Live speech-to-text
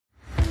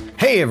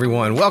Hey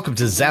everyone, welcome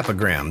to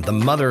Zappagram, the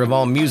mother of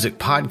all music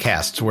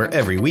podcasts, where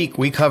every week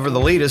we cover the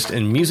latest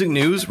in music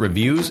news,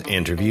 reviews,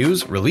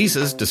 interviews,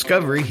 releases,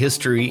 discovery,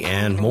 history,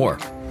 and more.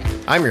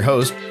 I'm your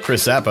host,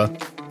 Chris Zappa,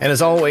 and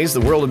as always,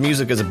 the world of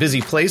music is a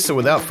busy place, so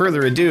without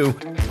further ado,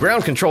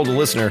 ground control to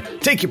listener,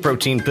 take your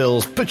protein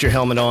pills, put your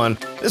helmet on.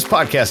 This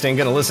podcast ain't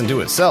gonna listen to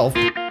itself.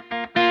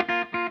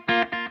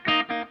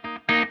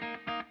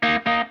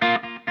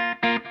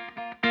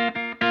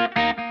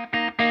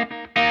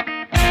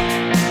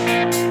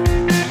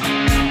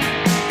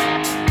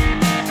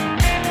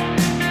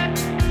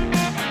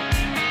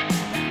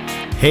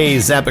 Hey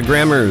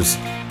Zappagrammers!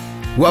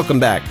 Welcome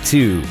back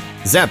to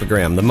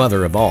Zappagram, the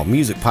mother of all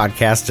music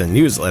podcasts and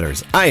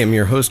newsletters. I am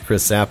your host,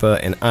 Chris Zappa,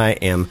 and I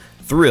am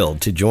thrilled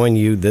to join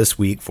you this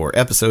week for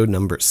episode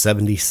number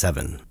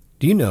 77.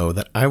 Do you know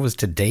that I was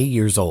today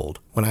years old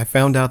when I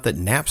found out that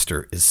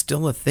Napster is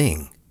still a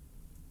thing?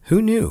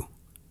 Who knew?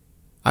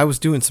 I was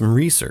doing some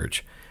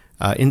research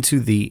into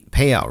the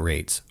payout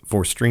rates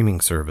for streaming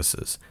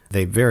services.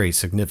 They vary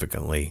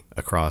significantly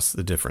across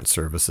the different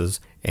services,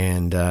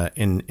 and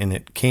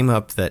it came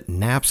up that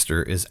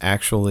Napster is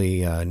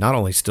actually not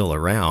only still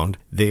around,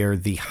 they are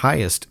the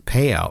highest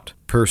payout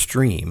per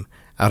stream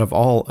out of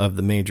all of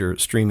the major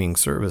streaming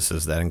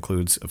services. That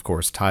includes, of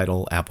course,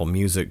 Tidal, Apple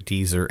Music,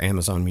 Deezer,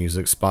 Amazon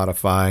Music,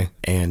 Spotify,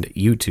 and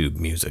YouTube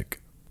Music.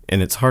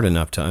 And it's hard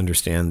enough to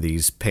understand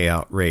these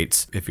payout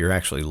rates if you're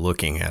actually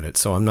looking at it.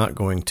 So I'm not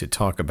going to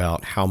talk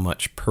about how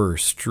much per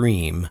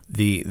stream.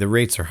 The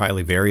rates are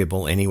highly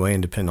variable anyway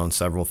and depend on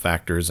several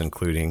factors,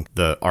 including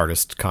the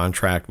artist's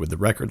contract with the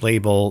record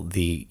label,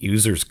 the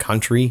user's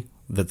country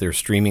that they're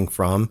streaming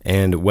from,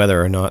 and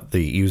whether or not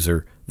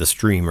the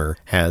streamer,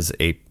 has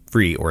a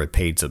free or a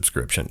paid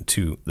subscription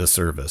to the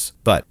service.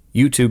 But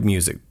YouTube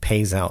Music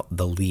pays out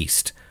the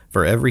least.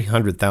 For every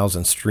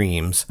 100,000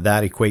 streams,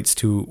 that equates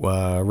to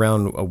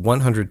around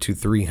 $100 to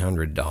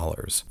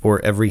 $300.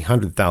 For every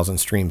 100,000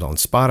 streams on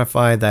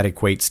Spotify, that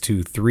equates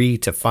to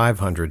 $300 to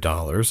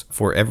 $500.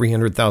 For every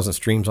 100,000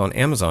 streams on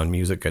Amazon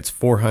Music, it's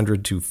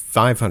 $400 to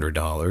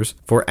 $500.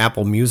 For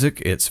Apple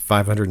Music, it's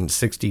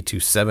 $560 to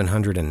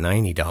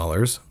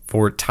 $790.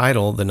 For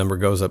Tidal, the number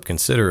goes up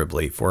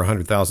considerably. For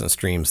 100,000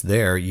 streams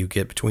there, you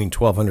get between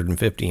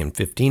 $1,250 and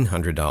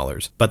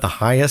 $1,500. But the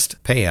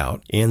highest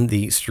payout in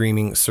the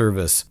streaming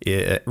service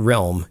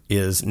realm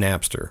is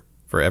Napster.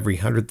 For every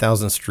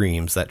 100,000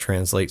 streams, that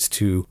translates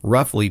to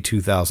roughly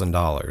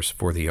 $2,000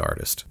 for the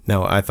artist.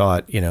 Now, I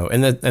thought,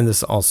 and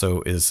this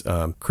also is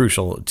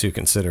crucial to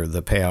consider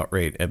the payout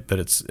rate, but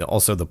it's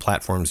also the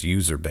platform's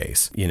user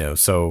base.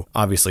 So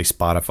obviously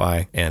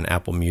Spotify and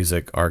Apple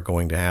Music are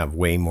going to have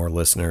way more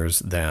listeners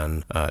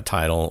than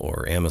Tidal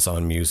or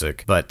Amazon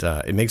Music. But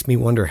it makes me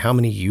wonder how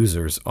many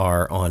users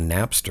are on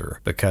Napster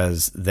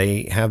because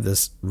they have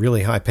this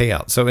really high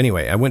payout. So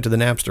anyway, I went to the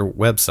Napster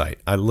website.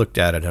 I looked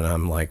at it and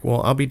I'm like,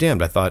 well, I'll be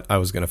damned. I thought I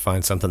was going to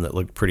find something that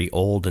looked pretty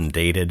old and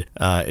dated.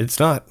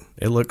 It's not.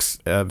 It looks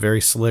very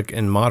slick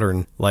and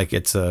modern, like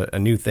it's a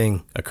new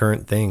thing, a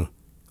current thing.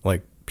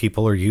 Like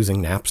people are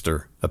using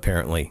Napster,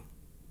 apparently,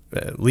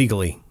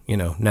 legally,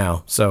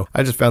 now. So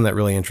I just found that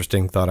really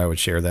interesting. Thought I would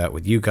share that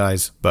with you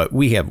guys. But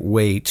we have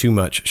way too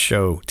much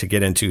show to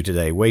get into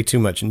today. Way too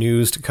much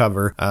news to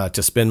cover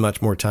to spend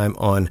much more time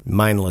on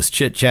mindless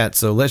chit chat.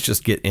 So let's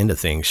just get into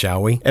things,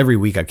 shall we? Every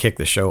week I kick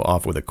the show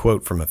off with a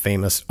quote from a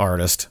famous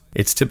artist.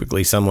 It's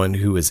typically someone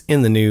who is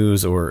in the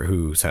news or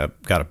who's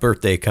got a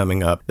birthday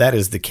coming up. That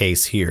is the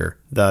case here.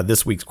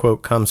 This week's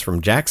quote comes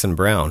from Jackson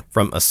Browne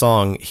from a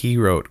song he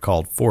wrote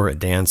called For a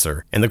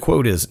Dancer. And the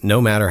quote is,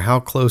 "No matter how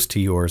close to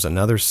yours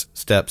another's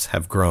steps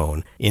have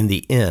grown, in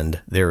the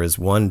end, there is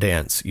one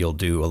dance you'll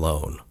do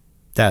alone."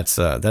 That's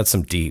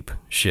some deep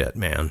shit,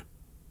 man.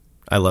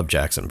 I love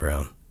Jackson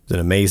Browne. He's an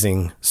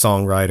amazing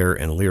songwriter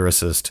and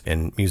lyricist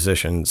and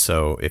musician.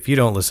 So if you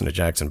don't listen to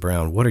Jackson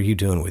Browne, what are you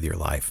doing with your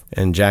life?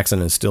 And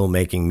Jackson is still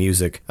making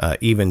music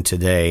even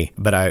today,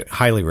 but I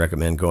highly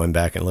recommend going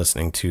back and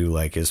listening to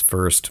like his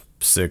first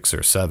 6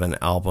 or 7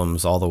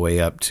 albums all the way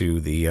up to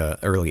the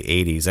early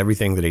 80s.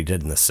 Everything that he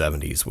did in the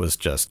 70s was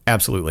just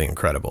absolutely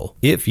incredible.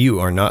 If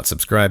you are not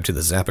subscribed to the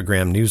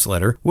Zappagram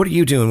newsletter, what are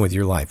you doing with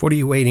your life? What are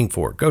you waiting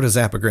for? Go to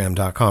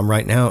zappagram.com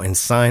right now and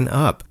sign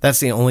up. That's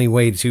the only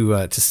way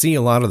to see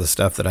a lot of the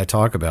stuff that I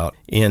talk about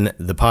in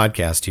the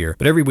podcast here.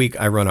 But every week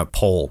I run a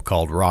poll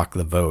called Rock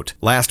the Vote.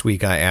 Last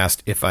week I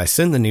asked, if I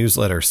send the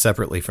newsletter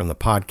separately from the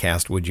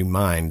podcast, would you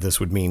mind? This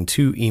would mean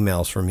 2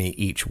 emails from me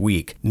each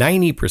week.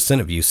 90%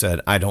 of you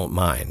said, I don't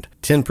mind.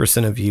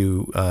 10% of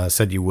you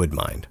said you would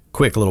mind.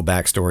 Quick little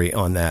backstory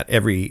on that.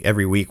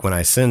 Every week when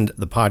I send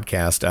the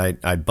podcast,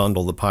 I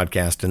bundle the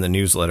podcast and the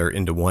newsletter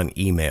into one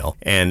email.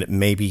 And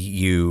maybe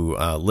you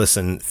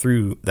listen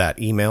through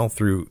that email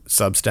through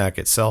Substack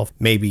itself.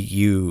 Maybe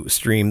you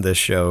stream this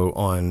show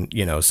on,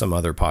 some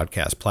other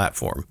podcast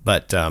platform.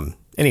 But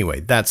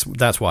Anyway, that's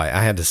why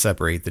I had to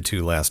separate the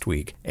two last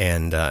week.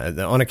 And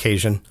on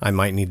occasion, I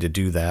might need to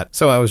do that.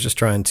 So I was just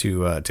trying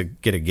to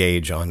get a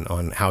gauge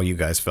on how you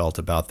guys felt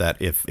about that.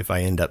 If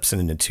I end up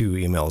sending 2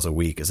 emails a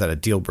week, is that a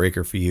deal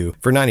breaker for you?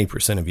 For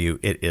 90% of you,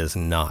 it is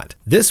not.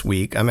 This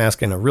week, I'm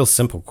asking a real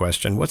simple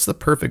question. What's the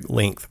perfect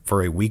length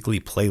for a weekly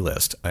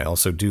playlist? I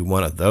also do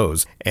one of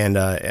those. And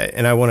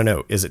I want to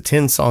know, is it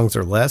 10 songs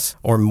or less,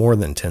 or more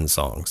than 10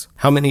 songs?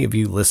 How many of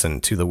you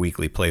listen to the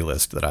weekly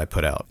playlist that I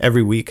put out?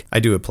 Every week, I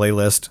do a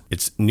playlist.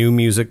 It's new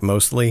music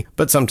mostly,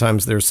 but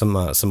sometimes there's some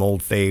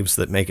old faves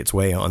that make its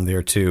way on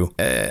there too.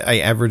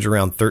 I average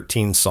around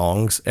 13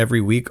 songs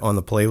every week on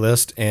the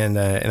playlist, and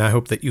I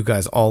hope that you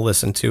guys all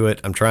listen to it.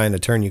 I'm trying to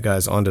turn you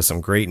guys onto some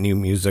great new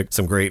music,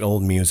 some great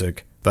old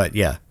music. But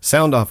yeah,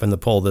 sound off in the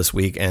poll this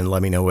week and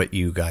let me know what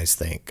you guys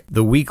think.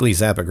 The weekly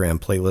Zappagram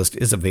playlist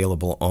is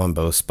available on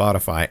both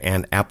Spotify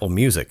and Apple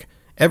Music.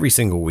 Every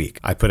single week,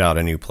 I put out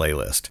a new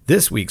playlist.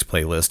 This week's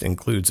playlist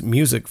includes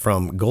music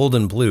from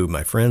Golden Blue,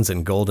 my friends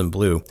in Golden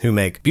Blue, who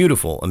make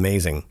beautiful,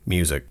 amazing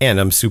music. And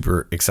I'm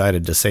super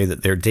excited to say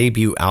that their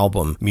debut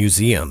album,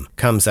 Museum,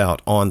 comes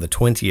out on the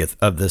 20th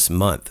of this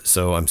month.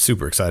 So I'm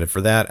super excited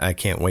for that. I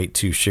can't wait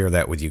to share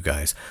that with you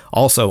guys.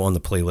 Also on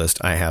the playlist,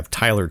 I have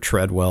Tyler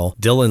Treadwell,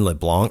 Dylan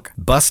LeBlanc,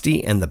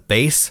 Busty and the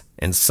Bass,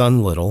 and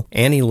Sun Little,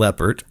 Annie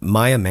Leppert,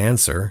 Maya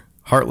Manser,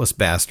 Heartless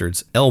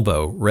Bastards,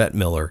 Elbow, Rhett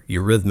Miller,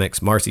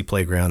 Eurythmics, Marcy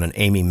Playground, and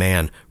Amy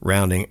Mann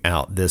rounding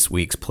out this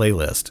week's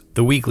playlist.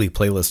 The weekly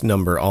playlist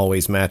number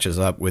always matches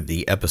up with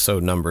the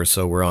episode number,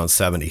 so we're on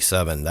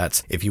 77.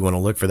 That's if you want to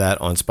look for that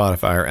on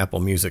Spotify or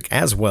Apple Music.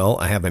 As well,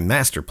 I have a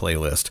master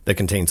playlist that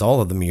contains all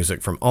of the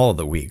music from all of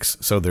the weeks.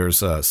 So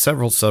there's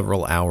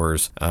several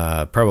hours,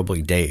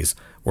 probably days,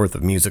 worth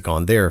of music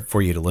on there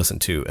for you to listen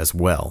to as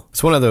well.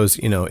 It's one of those,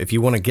 if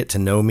you want to get to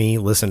know me,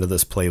 listen to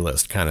this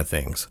playlist kind of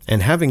things.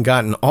 And having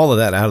gotten all of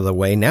that out of the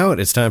way, now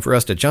it's time for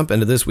us to jump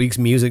into this week's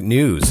music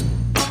news.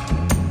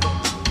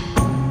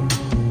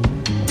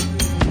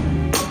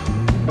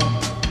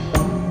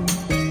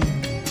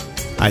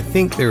 I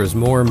think there is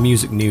more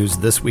music news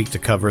this week to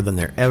cover than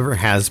there ever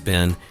has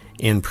been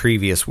in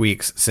previous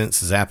weeks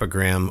since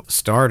Zappagram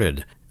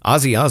started.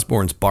 Ozzy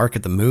Osbourne's Bark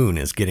at the Moon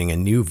is getting a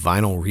new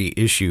vinyl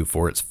reissue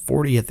for its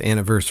 40th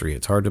anniversary.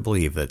 It's hard to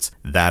believe that's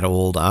that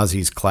old.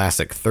 Ozzy's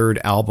classic third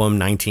album,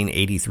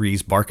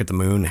 1983's Bark at the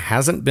Moon,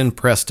 hasn't been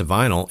pressed to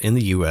vinyl in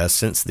the US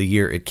since the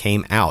year it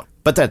came out,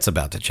 but that's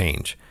about to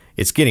change.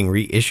 It's getting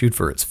reissued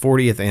for its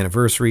 40th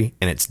anniversary,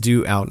 and it's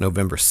due out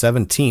November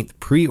 17th.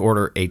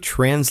 Pre-order a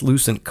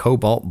translucent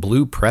cobalt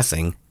blue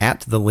pressing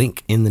at the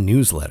link in the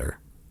newsletter.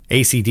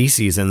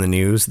 AC/DC's in the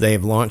news. They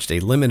have launched a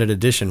limited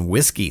edition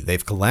whiskey.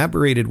 They've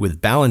collaborated with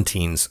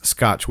Ballantine's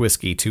Scotch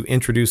Whiskey to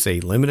introduce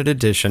a limited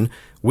edition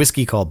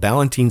whiskey called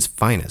Ballantine's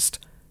Finest.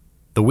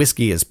 The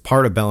whiskey is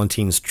part of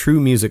Ballantine's True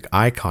Music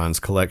Icons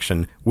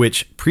collection,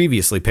 which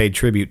previously paid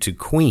tribute to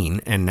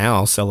Queen and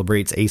now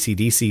celebrates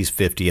AC/DC's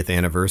 50th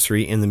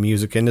anniversary in the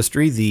music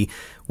industry. The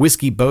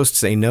whiskey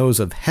boasts a nose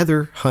of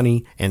heather,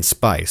 honey, and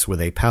spice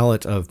with a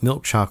palate of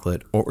milk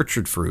chocolate,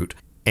 orchard fruit,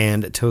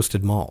 and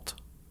toasted malt.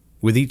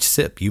 With each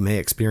sip, you may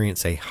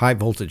experience a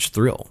high-voltage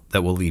thrill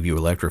that will leave you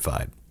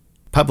electrified.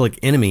 Public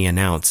Enemy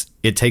announced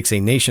It Takes a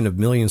Nation of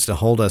Millions to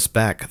Hold Us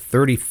Back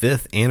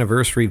 35th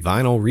Anniversary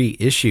Vinyl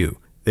Reissue.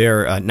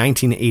 Their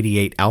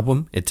 1988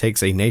 album, It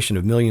Takes a Nation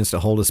of Millions to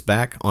Hold Us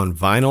Back, on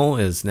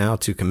vinyl is now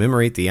to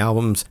commemorate the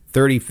album's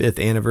 35th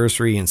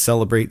anniversary and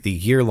celebrate the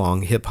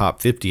year-long hip-hop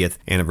 50th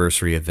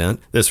anniversary event.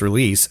 This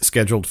release,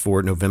 scheduled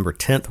for November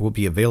 10th, will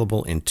be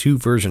available in 2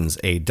 versions,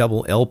 a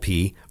double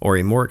LP or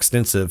a more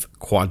extensive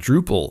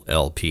quadruple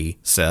LP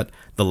set,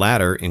 the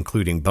latter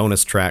including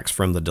bonus tracks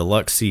from the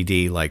deluxe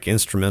CD like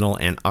instrumental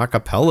and a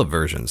cappella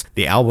versions.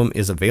 The album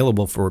is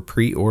available for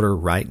pre-order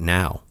right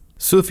now.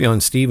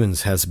 Sufjan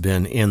Stevens has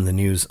been in the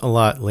news a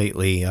lot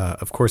lately.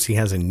 Of course, he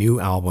has a new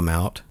album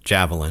out,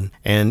 Javelin,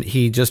 and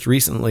he just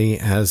recently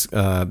has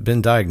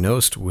been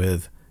diagnosed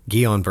with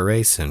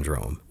Guillain-Barré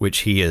syndrome, which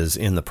he is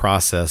in the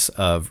process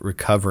of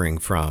recovering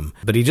from.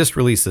 But he just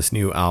released this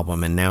new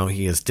album, and now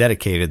he has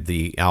dedicated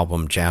the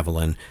album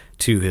Javelin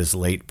to his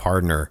late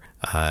partner.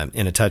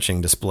 In a touching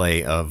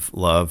display of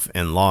love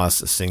and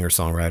loss,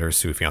 singer-songwriter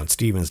Sufjan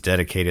Stevens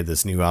dedicated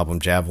this new album,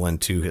 Javelin,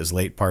 to his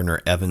late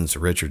partner Evans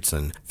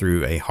Richardson.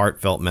 Through a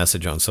heartfelt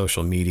message on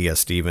social media,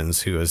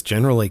 Stevens, who has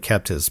generally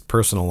kept his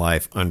personal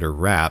life under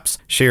wraps,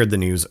 shared the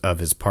news of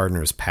his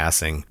partner's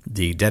passing.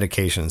 The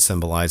dedication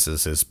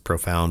symbolizes his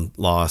profound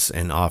loss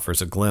and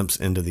offers a glimpse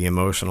into the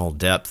emotional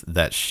depth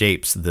that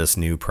shapes this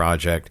new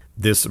project.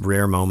 This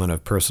rare moment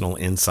of personal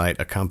insight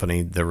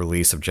accompanied the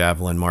release of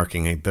Javelin,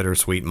 marking a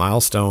bittersweet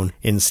milestone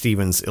in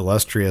Stevens'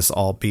 illustrious,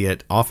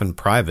 albeit often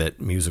private,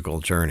 musical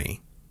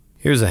journey.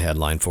 Here's a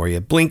headline for you.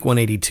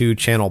 Blink-182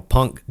 channel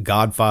punk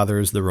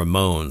godfathers the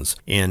Ramones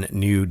in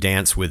new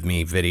Dance With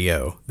Me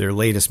video. Their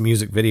latest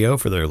music video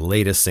for their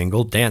latest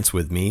single, Dance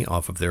With Me,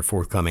 off of their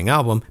forthcoming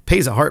album,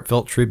 pays a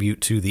heartfelt tribute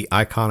to the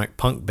iconic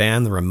punk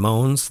band the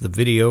Ramones. The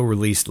video,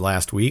 released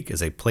last week,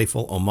 is a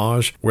playful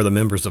homage where the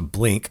members of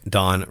Blink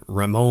don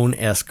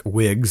Ramone-esque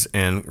wigs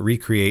and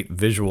recreate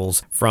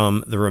visuals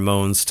from the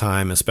Ramones'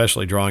 time,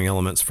 especially drawing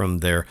elements from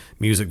their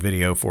music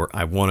video for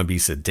I Wanna Be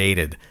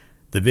Sedated.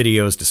 The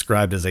video is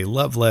described as a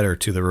love letter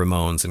to the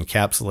Ramones,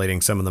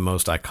 encapsulating some of the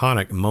most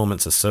iconic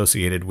moments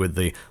associated with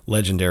the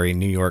legendary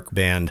New York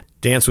band.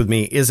 Dance With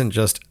Me isn't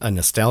just a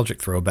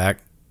nostalgic throwback.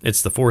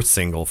 It's the fourth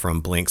single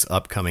from Blink's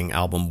upcoming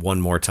album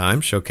One More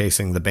Time,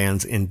 showcasing the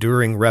band's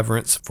enduring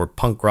reverence for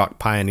punk rock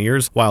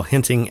pioneers while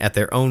hinting at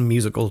their own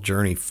musical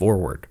journey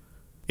forward.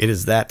 It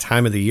is that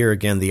time of the year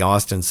again. The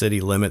Austin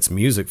City Limits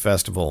Music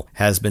Festival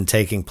has been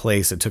taking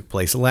place. It took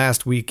place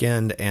last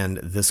weekend, and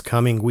this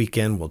coming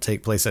weekend will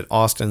take place at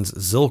Austin's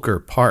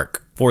Zilker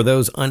Park. For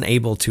those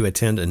unable to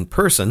attend in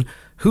person,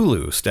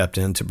 Hulu stepped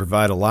in to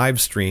provide a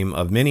live stream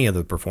of many of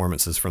the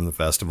performances from the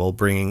festival,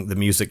 bringing the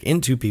music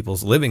into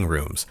people's living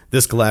rooms.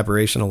 This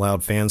collaboration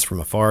allowed fans from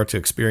afar to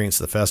experience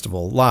the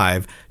festival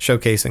live,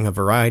 showcasing a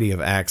variety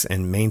of acts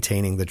and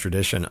maintaining the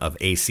tradition of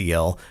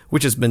ACL,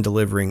 which has been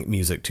delivering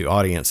music to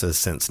audiences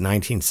since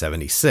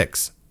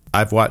 1976.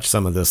 I've watched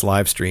some of this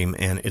live stream,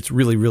 and it's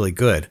really, really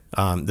good.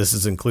 This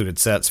has included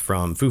sets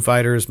from Foo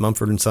Fighters,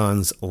 Mumford &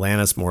 Sons,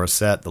 Alanis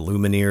Morissette, The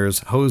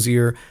Lumineers,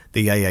 Hozier,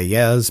 The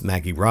Yeah-Yeah-Yeahs,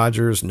 Maggie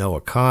Rogers,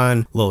 Noah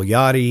Kahan, Lil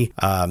Yachty,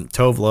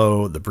 Tove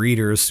Lo, The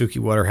Breeders, Suki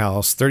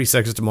Waterhouse, 30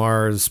 Seconds to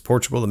Mars,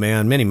 Portugal the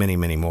Man, many, many,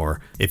 many more.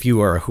 If you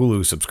are a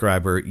Hulu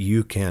subscriber,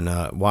 you can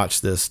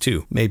watch this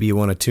too. Maybe you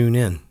want to tune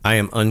in. I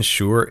am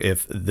unsure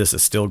if this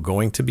is still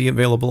going to be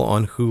available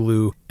on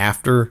Hulu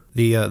after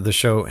the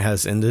show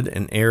has ended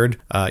and aired,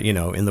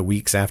 in the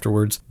weeks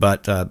afterwards.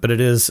 But it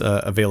is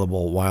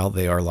available while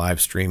they are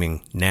live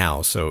streaming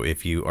now. So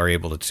if you are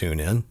able to tune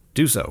in,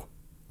 do so.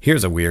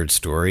 Here's a weird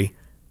story.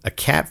 A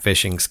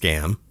catfishing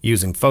scam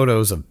using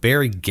photos of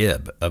Barry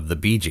Gibb of the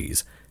Bee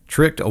Gees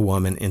tricked a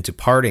woman into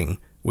parting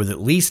with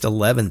at least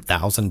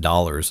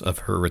 $11,000 of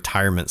her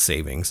retirement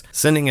savings,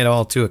 sending it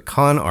all to a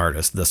con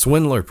artist. The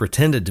swindler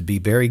pretended to be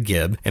Barry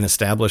Gibb and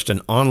established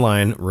an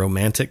online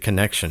romantic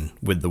connection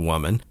with the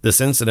woman. This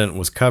incident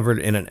was covered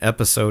in an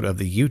episode of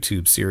the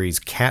YouTube series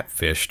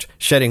Catfished,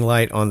 shedding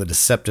light on the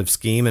deceptive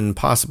scheme and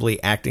possibly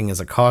acting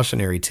as a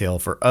cautionary tale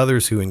for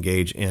others who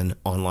engage in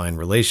online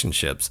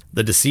relationships.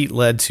 The deceit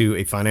led to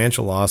a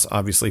financial loss,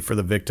 obviously, for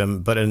the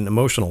victim, but an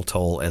emotional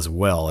toll as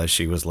well, as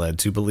she was led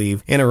to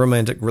believe in a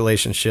romantic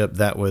relationship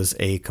that was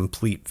a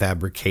complete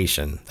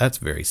fabrication. That's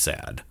very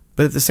sad.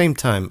 But at the same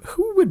time,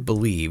 who would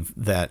believe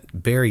that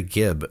Barry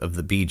Gibb of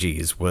the Bee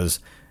Gees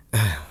was...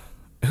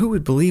 who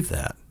would believe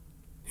that?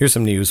 Here's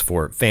some news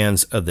for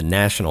fans of The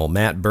National.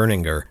 Matt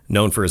Berninger,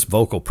 known for his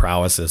vocal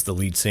prowess as the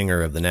lead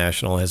singer of The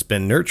National, has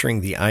been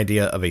nurturing the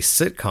idea of a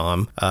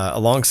sitcom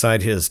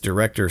alongside his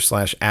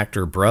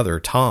director/actor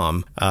brother,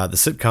 Tom. The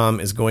sitcom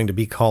is going to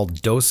be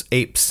called Dos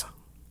Apes.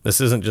 This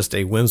isn't just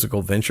a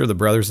whimsical venture. The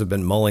brothers have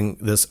been mulling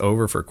this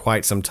over for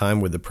quite some time,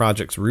 with the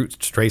project's roots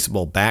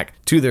traceable back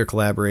to their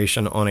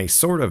collaboration on a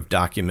sort of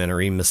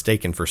documentary,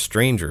 Mistaken for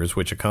Strangers,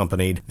 which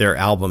accompanied their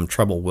album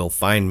Trouble Will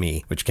Find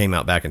Me, which came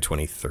out back in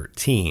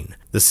 2013.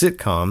 The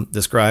sitcom,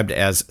 described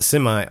as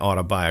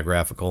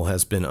semi-autobiographical,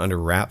 has been under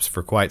wraps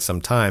for quite some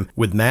time,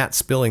 with Matt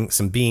spilling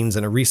some beans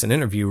in a recent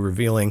interview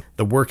revealing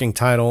the working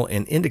title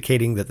and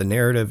indicating that the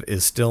narrative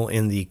is still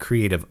in the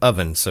creative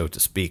oven, so to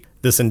speak.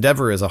 This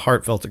endeavor is a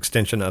heartfelt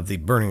extension of the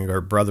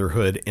Berninger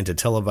brotherhood into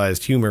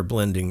televised humor,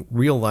 blending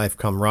real-life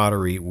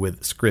camaraderie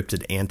with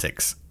scripted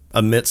antics.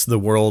 Amidst the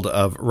world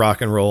of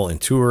rock and roll and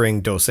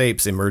touring, Dos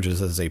Apes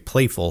emerges as a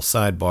playful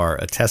sidebar,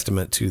 a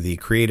testament to the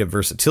creative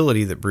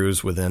versatility that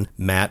brews within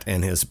Matt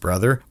and his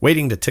brother,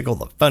 waiting to tickle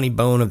the funny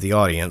bone of the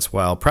audience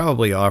while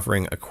probably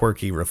offering a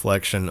quirky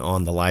reflection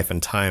on the life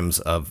and times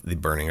of the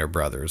Berninger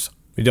brothers.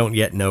 We don't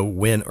yet know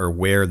when or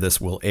where this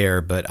will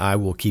air, but I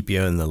will keep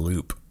you in the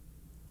loop.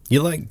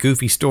 You like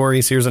goofy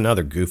stories? Here's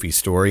another goofy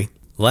story.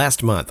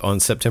 Last month, on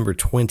September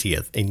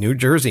 20th, a New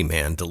Jersey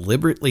man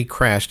deliberately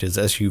crashed his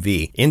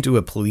SUV into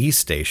a police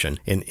station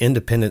in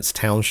Independence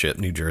Township,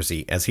 New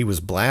Jersey, as he was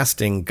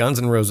blasting Guns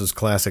N' Roses'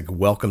 classic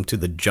Welcome to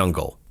the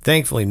Jungle.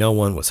 Thankfully, no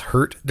one was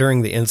hurt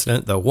during the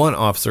incident, though one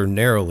officer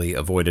narrowly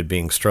avoided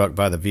being struck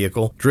by the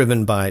vehicle,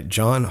 driven by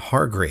John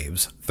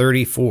Hargraves,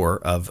 34,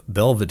 of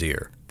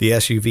Belvedere. The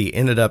SUV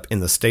ended up in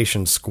the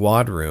station's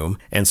squad room,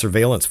 and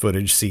surveillance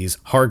footage sees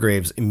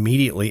Hargraves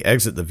immediately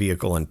exit the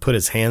vehicle and put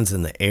his hands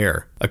in the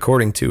air.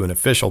 According to an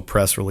official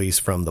press release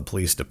from the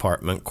police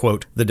department,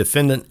 quote, the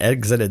defendant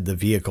exited the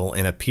vehicle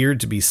and appeared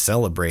to be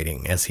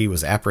celebrating as he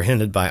was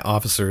apprehended by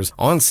officers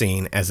on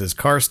scene as his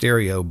car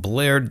stereo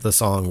blared the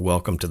song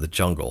Welcome to the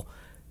Jungle.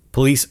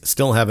 Police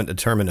still haven't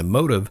determined a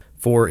motive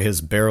for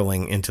his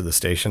barreling into the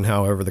station.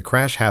 However, the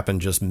crash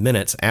happened just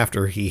minutes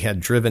after he had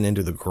driven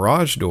into the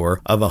garage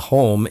door of a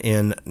home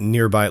in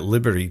nearby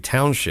Liberty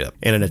Township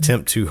in an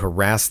attempt to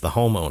harass the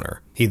homeowner.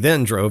 He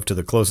then drove to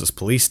the closest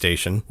police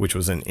station, which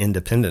was in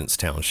Independence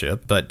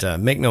Township. But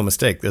make no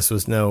mistake, this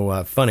was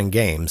no fun and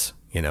games.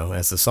 You know,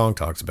 as the song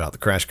talks about, the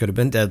crash could have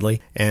been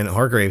deadly, and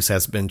Hargraves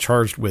has been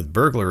charged with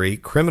burglary,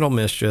 criminal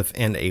mischief,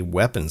 and a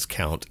weapons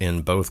count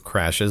in both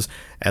crashes,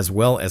 as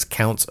well as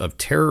counts of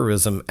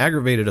terrorism,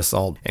 aggravated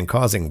assault, and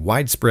causing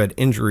widespread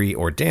injury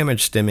or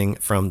damage stemming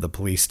from the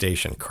police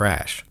station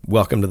crash.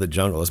 Welcome to the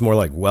jungle. It's more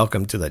like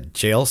welcome to the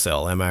jail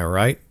cell, am I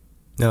right?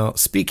 Now,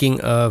 speaking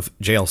of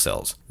jail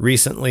cells,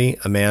 recently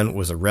a man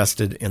was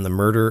arrested in the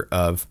murder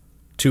of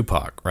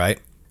Tupac, right?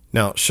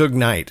 Now, Suge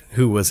Knight,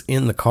 who was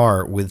in the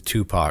car with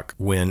Tupac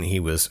when he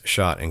was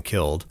shot and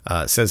killed,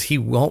 says he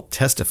won't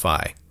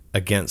testify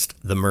against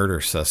the murder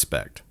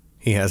suspect.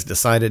 He has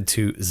decided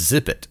to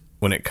zip it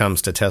when it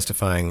comes to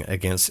testifying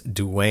against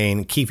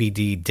Dwayne Keefe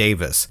D.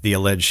 Davis, the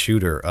alleged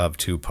shooter of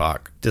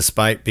Tupac.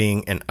 Despite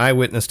being an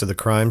eyewitness to the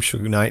crime,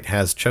 Suge Knight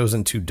has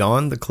chosen to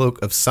don the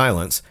cloak of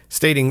silence,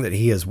 stating that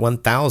he is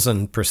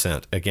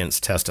 1,000%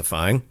 against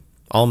testifying,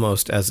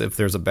 almost as if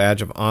there's a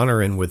badge of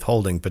honor in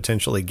withholding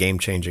potentially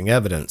game-changing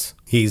evidence.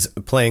 He's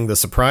playing the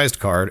surprised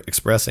card,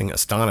 expressing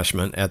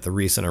astonishment at the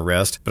recent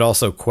arrest, but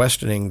also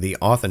questioning the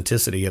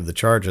authenticity of the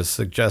charges,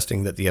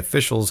 suggesting that the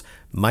officials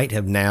might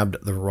have nabbed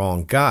the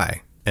wrong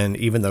guy. And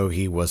even though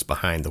he was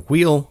behind the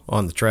wheel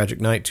on the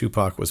tragic night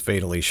Tupac was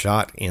fatally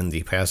shot in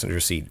the passenger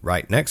seat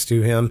right next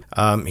to him,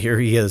 here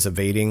he is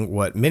evading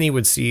what many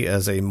would see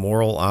as a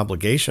moral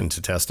obligation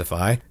to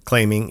testify,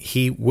 claiming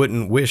he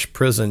wouldn't wish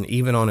prison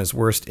even on his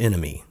worst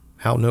enemy.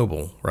 How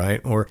noble, right?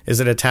 Or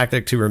is it a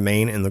tactic to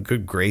remain in the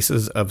good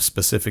graces of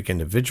specific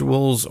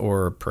individuals,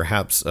 or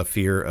perhaps a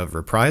fear of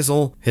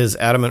reprisal? His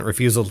adamant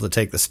refusal to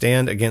take the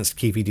stand against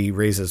Keefe D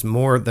raises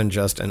more than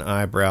just an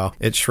eyebrow.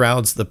 It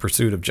shrouds the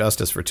pursuit of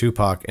justice for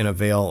Tupac in a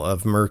veil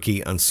of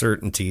murky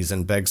uncertainties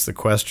and begs the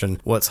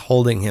question, what's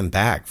holding him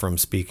back from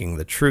speaking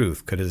the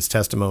truth? Could his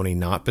testimony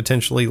not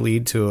potentially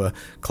lead to a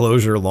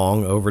closure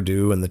long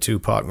overdue in the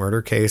Tupac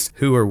murder case?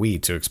 Who are we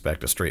to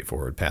expect a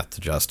straightforward path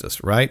to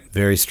justice, right?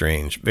 Very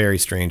strange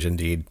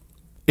indeed.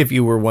 If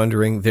you were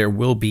wondering, there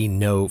will be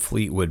no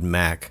Fleetwood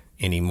Mac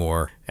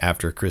anymore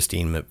after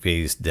Christine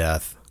McVie's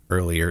death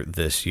earlier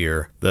this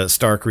year. The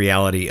stark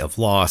reality of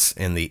loss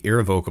and the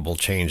irrevocable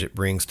change it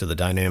brings to the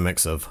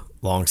dynamics of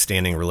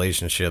long-standing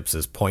relationships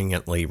is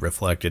poignantly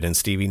reflected in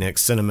Stevie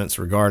Nicks' sentiments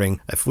regarding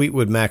a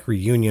Fleetwood Mac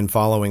reunion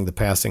following the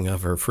passing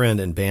of her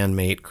friend and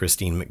bandmate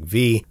Christine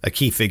McVie, a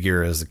key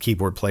figure as a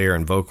keyboard player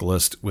and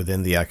vocalist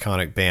within the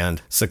iconic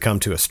band,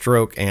 succumbed to a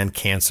stroke and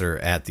cancer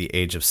at the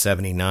age of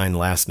 79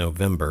 last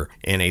November.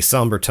 In a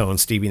somber tone,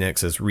 Stevie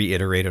Nicks has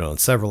reiterated on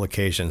several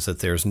occasions that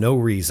there's no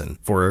reason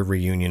for a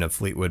reunion of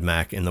Fleetwood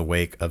Mac in the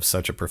wake of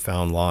such a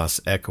profound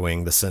loss,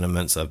 echoing the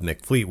sentiments of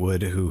Mick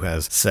Fleetwood, who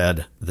has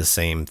said the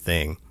same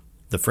thing.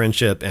 The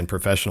friendship and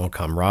professional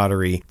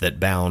camaraderie that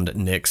bound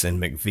Nicks and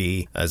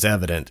McVie is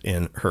evident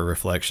in her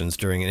reflections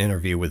during an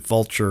interview with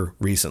Vulture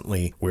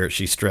recently, where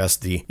she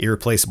stressed the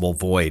irreplaceable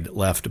void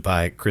left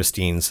by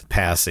Christine's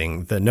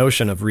passing. The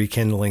notion of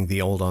rekindling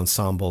the old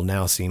ensemble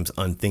now seems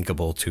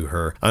unthinkable to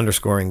her,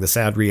 underscoring the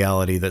sad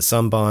reality that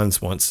some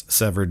bonds once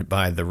severed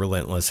by the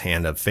relentless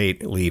hand of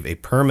fate leave a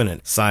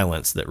permanent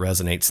silence that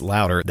resonates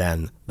louder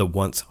than the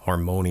once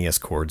harmonious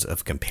chords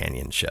of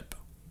companionship.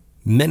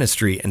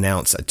 Ministry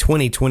announced a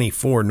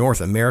 2024 North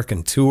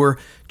American tour,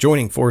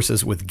 joining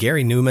forces with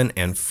Gary Newman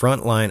and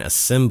Frontline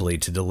Assembly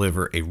to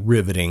deliver a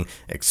riveting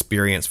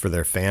experience for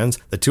their fans.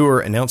 The tour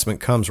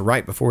announcement comes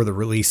right before the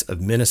release of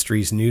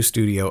Ministry's new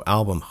studio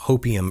album,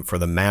 Hopium for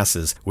the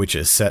Masses, which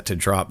is set to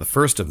drop the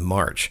 1st of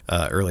March,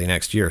 early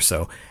next year,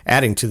 so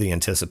adding to the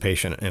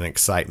anticipation and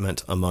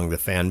excitement among the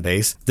fan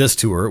base. This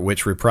tour,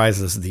 which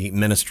reprises the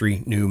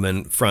Ministry,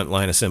 Newman,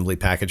 Frontline Assembly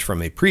package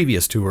from a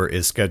previous tour,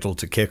 is scheduled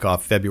to kick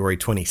off February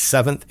 27th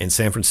in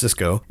San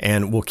Francisco,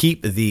 and will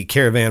keep the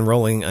caravan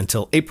rolling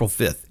until April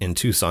 5th in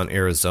Tucson,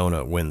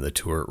 Arizona, when the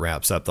tour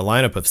wraps up. The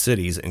lineup of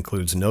cities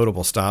includes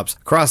notable stops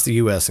across the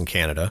U.S. and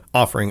Canada,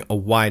 offering a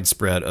wide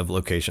spread of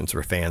locations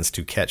for fans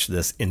to catch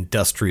this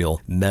industrial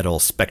metal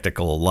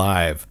spectacle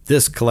live.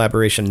 This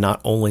collaboration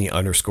not only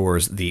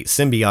underscores the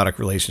symbiotic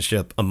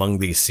relationship among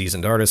these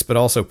seasoned artists, but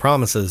also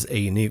promises a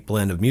unique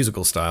blend of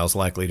musical styles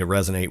likely to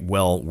resonate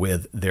well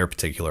with their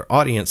particular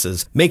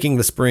audiences, making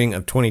the spring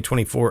of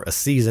 2024 a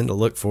season to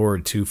look forward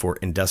to for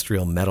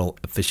industrial metal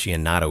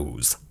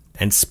aficionados.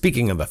 And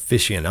speaking of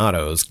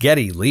aficionados,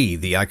 Geddy Lee,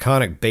 the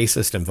iconic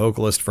bassist and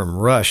vocalist from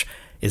Rush,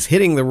 is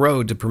hitting the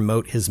road to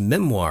promote his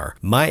memoir,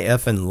 My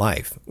Effin'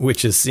 Life,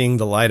 which is seeing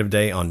the light of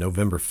day on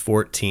November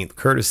 14th,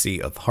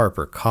 courtesy of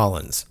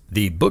HarperCollins.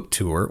 The book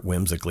tour,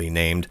 whimsically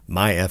named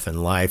My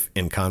Effin' Life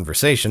in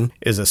Conversation,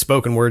 is a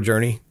spoken word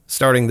journey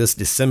starting this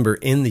December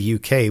in the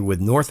UK with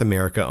North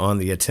America on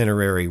the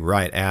itinerary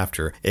right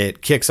after.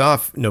 It kicks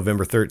off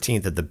November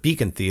 13th at the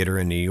Beacon Theater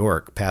in New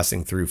York,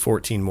 passing through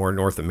 14 more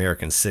North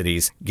American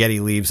cities.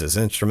 Geddy leaves his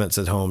instruments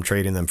at home,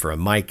 trading them for a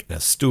mic and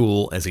a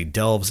stool as he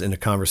delves into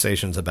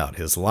conversations about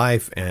his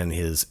life and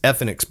his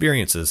effin'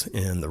 experiences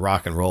in the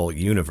rock and roll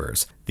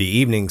universe. The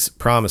evenings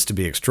promise to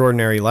be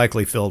extraordinary,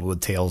 likely filled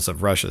with tales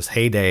of Rush's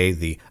heyday,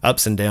 the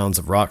ups and downs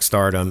of rock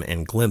stardom,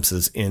 and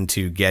glimpses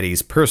into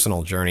Geddy's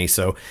personal journey.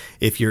 So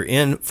if you're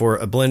in for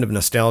a blend of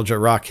nostalgia,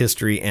 rock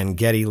history, and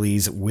Geddy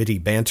Lee's witty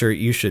banter,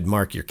 you should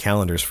mark your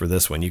calendars for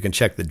this one. You can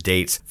check the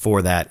dates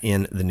for that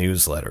in the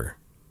newsletter.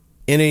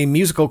 In a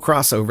musical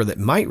crossover that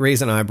might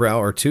raise an eyebrow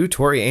or two,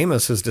 Tori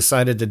Amos has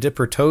decided to dip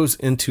her toes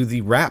into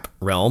the rap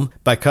realm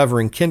by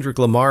covering Kendrick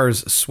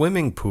Lamar's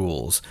Swimming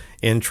Pools.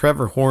 In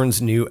Trevor Horn's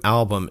new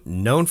album,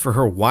 known for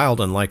her wild,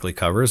 unlikely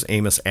covers,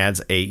 Amos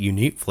adds a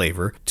unique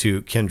flavor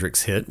to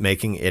Kendrick's hit,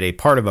 making it a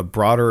part of a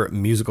broader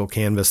musical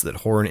canvas that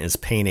Horn is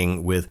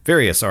painting with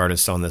various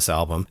artists on this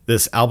album.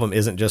 This album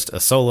isn't just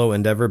a solo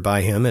endeavor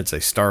by him, it's a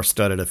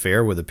star-studded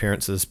affair with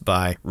appearances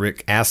by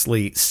Rick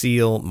Astley,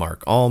 Seal,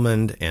 Mark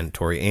Almond, and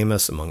Tori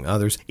Amos, among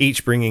others,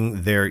 each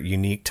bringing their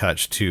unique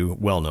touch to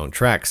well-known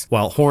tracks.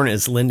 While Horn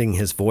is lending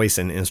his voice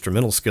and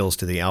instrumental skills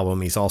to the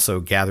album, he's also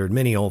gathered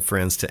many old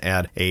friends to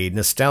add a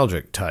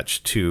nostalgic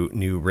touch to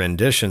new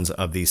renditions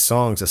of these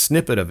songs. A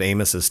snippet of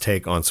Amos's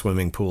take on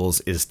Swimming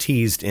Pools is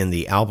teased in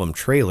the album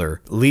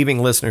trailer, leaving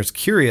listeners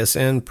curious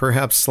and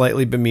perhaps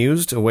slightly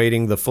bemused,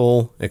 awaiting the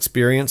full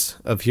experience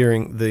of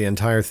hearing the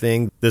entire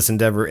thing. This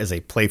endeavor is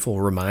a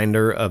playful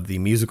reminder of the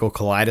musical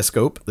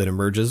kaleidoscope that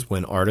emerges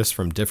when artists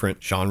from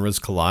different genres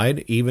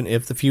collide, even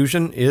if the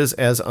fusion is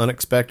as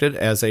unexpected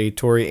as a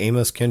Tori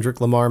Amos-Kendrick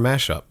Lamar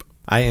mashup.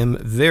 I am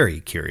very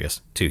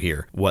curious to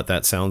hear what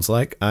that sounds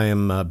like. I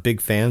am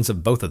big fans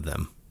of both of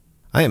them.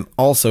 I am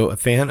also a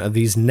fan of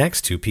these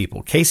next two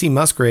people. Casey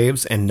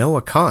Musgraves and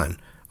Noah Kahan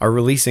are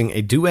releasing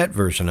a duet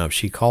version of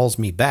She Calls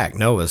Me Back,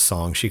 Noah's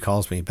song She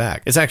Calls Me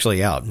Back. It's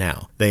actually out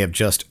now. They have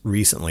just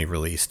recently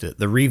released it.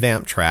 The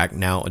revamped track,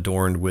 now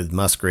adorned with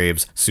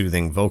Musgraves'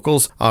 soothing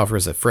vocals,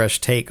 offers a fresh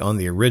take on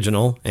the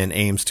original and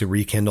aims to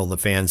rekindle the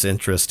fans'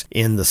 interest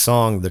in the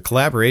song. The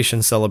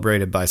collaboration,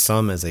 celebrated by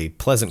some as a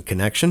pleasant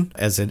connection,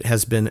 as it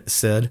has been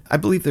said. I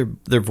believe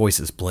their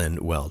voices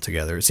blend well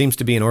together. It seems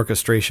to be an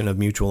orchestration of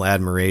mutual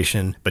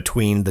admiration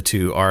between the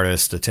two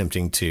artists,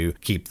 attempting to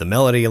keep the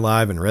melody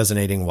alive and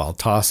resonating while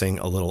tossing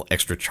a little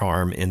extra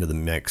charm into the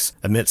mix.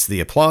 Amidst the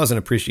applause and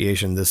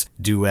appreciation, this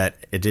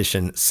duet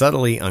edition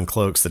subtly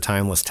uncloaks the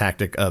timeless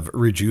tactic of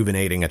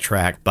rejuvenating a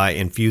track by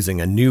infusing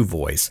a new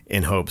voice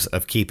in hopes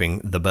of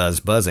keeping the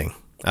buzz buzzing.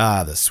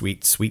 Ah, the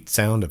sweet, sweet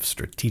sound of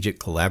strategic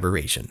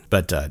collaboration.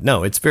 But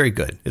no, it's very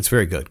good. It's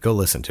very good. Go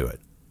listen to it.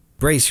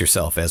 Brace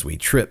yourself as we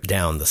trip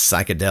down the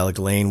psychedelic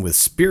lane with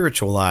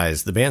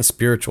Spiritualized, the band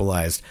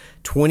Spiritualized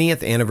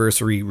 20th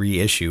anniversary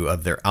reissue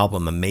of their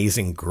album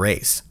Amazing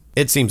Grace.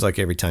 It seems like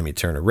every time you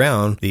turn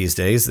around these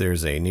days,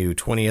 there's a new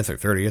 20th or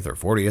 30th or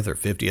 40th or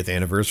 50th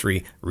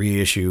anniversary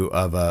reissue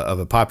of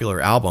a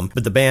popular album.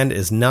 But the band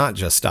is not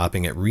just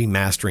stopping at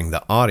remastering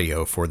the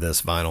audio for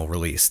this vinyl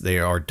release. They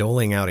are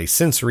doling out a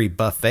sensory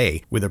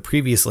buffet with a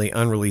previously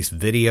unreleased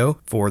video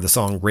for the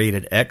song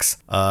Rated X,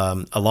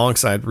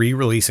 alongside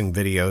re-releasing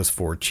videos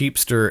for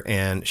Cheapster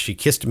and She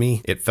Kissed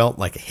Me, It Felt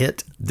Like a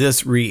Hit.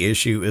 This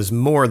reissue is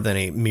more than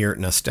a mere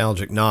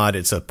nostalgic nod.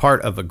 It's a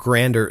part of a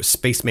grander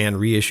Spaceman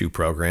reissue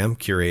program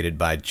curated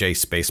by Jay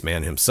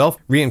Spaceman himself,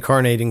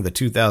 reincarnating the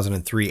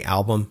 2003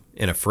 album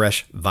in a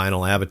fresh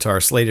vinyl avatar,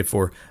 slated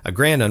for a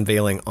grand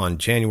unveiling on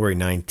January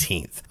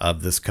 19th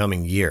of this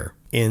coming year.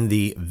 In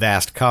the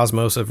vast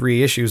cosmos of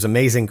reissues,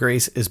 Amazing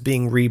Grace is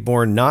being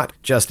reborn not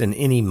just in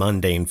any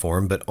mundane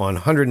form, but on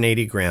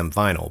 180-gram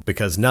vinyl,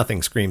 because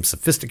nothing screams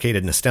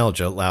sophisticated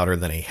nostalgia louder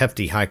than a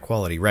hefty,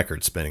 high-quality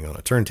record spinning on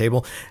a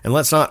turntable. And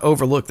let's not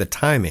overlook the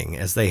timing.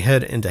 As they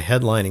head into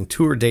headlining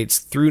tour dates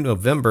through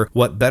November,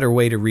 what better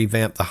way to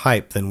revamp the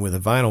hype than with a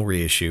vinyl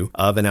reissue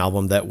of an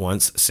album that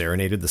once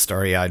serenaded the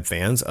starry-eyed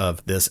fans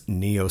of this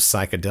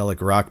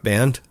neo-psychedelic rock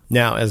band?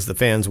 Now, as the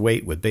fans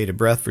wait with bated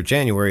breath for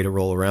January to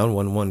roll around,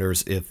 one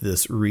wonders if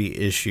this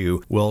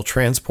reissue will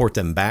transport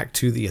them back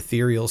to the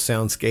ethereal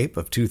soundscape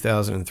of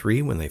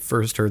 2003 when they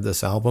first heard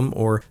this album,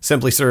 or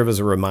simply serve as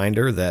a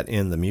reminder that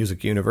in the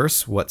music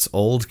universe, what's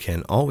old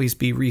can always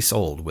be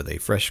resold with a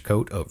fresh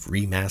coat of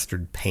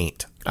remastered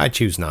paint. I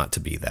choose not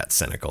to be that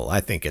cynical. I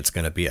think it's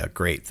going to be a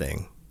great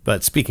thing.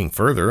 But speaking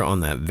further on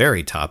that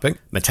very topic,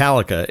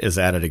 Metallica is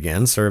at it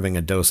again, serving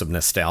a dose of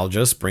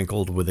nostalgia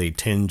sprinkled with a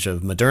tinge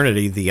of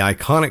modernity. The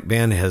iconic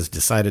band has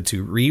decided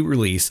to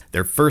re-release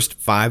their first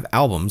 5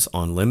 albums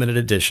on limited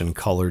edition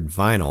colored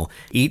vinyl,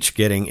 each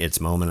getting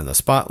its moment in the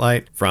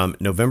spotlight from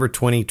November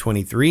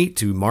 2023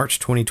 to March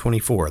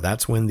 2024.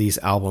 That's when these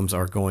albums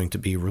are going to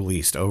be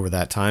released over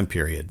that time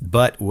period.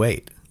 But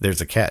wait. there's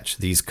a catch.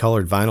 These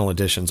colored vinyl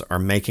editions are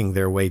making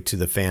their way to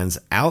the fans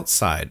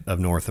outside of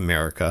North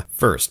America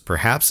first,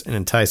 perhaps an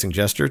enticing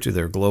gesture to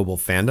their global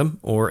fandom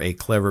or a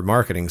clever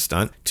marketing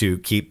stunt to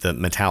keep the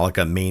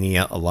Metallica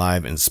mania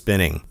alive and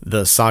spinning.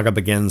 The saga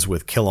begins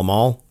with Kill 'Em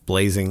All,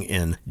 blazing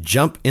in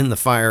Jump in the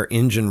Fire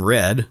Engine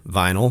Red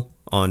vinyl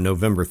on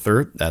November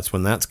 3rd. That's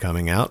when that's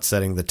coming out,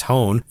 setting the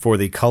tone for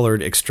the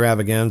colored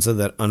extravaganza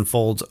that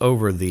unfolds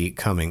over the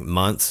coming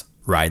months.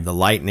 Ride the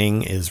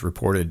Lightning is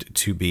reported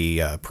to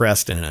be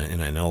pressed in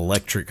an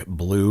electric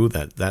blue.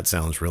 That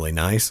sounds really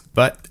nice.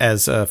 But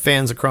as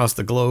fans across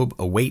the globe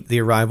await the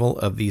arrival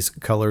of these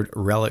colored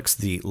relics,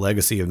 the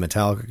legacy of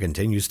Metallica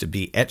continues to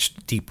be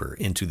etched deeper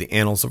into the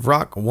annals of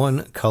rock,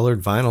 one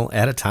colored vinyl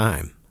at a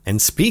time. And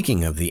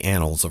speaking of the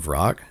annals of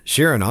rock,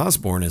 Sharon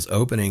Osbourne is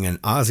opening an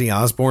Ozzy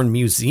Osbourne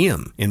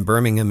Museum in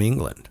Birmingham,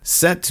 England.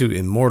 Set to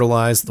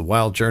immortalize the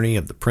wild journey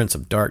of the Prince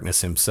of Darkness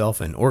himself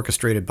and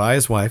orchestrated by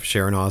his wife,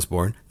 Sharon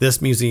Osbourne,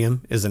 this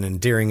museum is an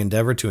endearing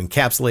endeavor to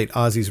encapsulate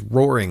Ozzy's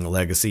roaring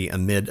legacy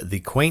amid the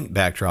quaint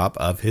backdrop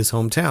of his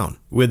hometown.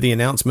 With the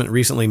announcement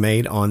recently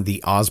made on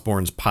the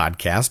Osbournes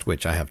podcast,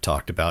 which I have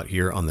talked about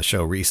here on the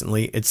show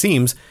recently, it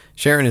seems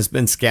Sharon has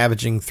been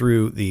scavenging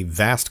through the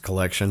vast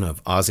collection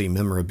of Ozzy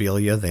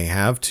memorabilia they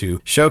have to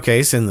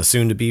showcase in the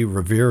soon-to-be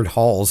revered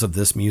halls of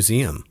this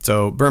museum.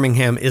 So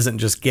Birmingham isn't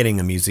just getting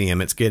a museum,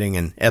 it's getting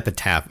an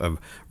epitaph of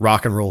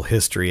rock and roll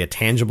history, a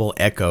tangible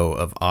echo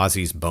of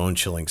Ozzy's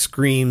bone-chilling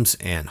screams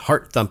and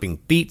heart-thumping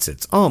beats.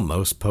 It's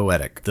almost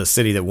poetic. The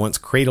city that once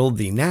cradled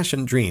the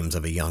nascent dreams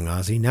of a young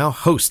Ozzy now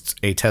hosts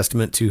a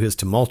testament to his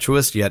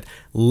tumultuous yet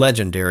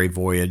legendary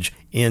voyage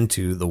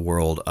into the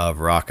world of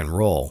rock and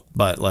roll.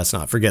 But let's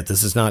not forget,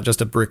 this is not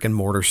just a brick and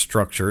mortar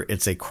structure,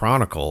 it's a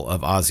chronicle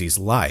of Ozzy's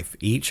life.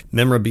 Each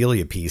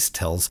memorabilia piece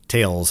tells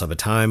tales of a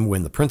time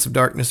when the Prince of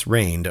Darkness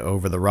reigned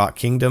over the rock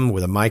kingdom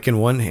with a mic in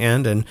one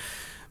hand and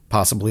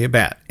possibly a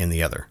bat in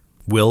the other.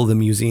 Will the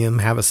museum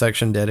have a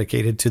section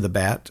dedicated to the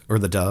bat or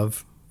the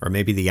dove or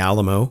maybe the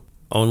Alamo?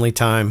 Only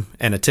time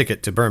and a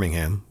ticket to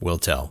Birmingham will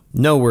tell.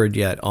 No word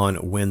yet on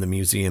when the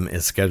museum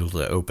is scheduled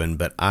to open,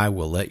 but I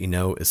will let you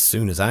know as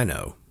soon as I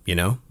know. You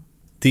know?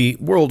 The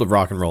world of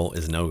rock and roll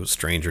is no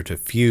stranger to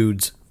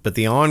feuds, but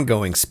the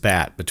ongoing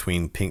spat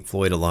between Pink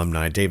Floyd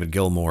alumni David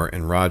Gilmour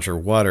and Roger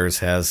Waters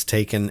has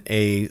taken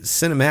a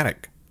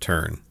cinematic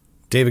turn.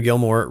 David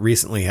Gilmour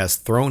recently has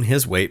thrown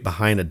his weight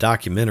behind a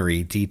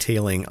documentary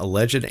detailing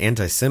alleged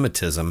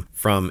anti-Semitism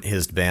from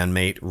his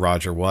bandmate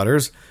Roger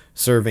Waters,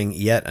 serving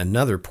yet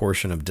another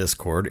portion of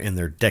discord in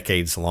their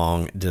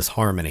decades-long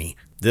disharmony.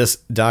 This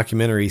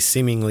documentary,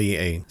 seemingly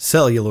a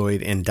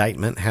celluloid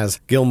indictment, has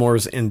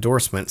Gilmour's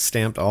endorsement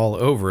stamped all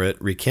over it,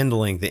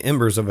 rekindling the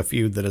embers of a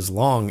feud that has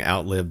long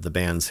outlived the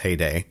band's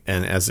heyday.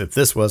 And as if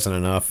this wasn't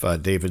enough,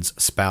 David's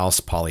spouse,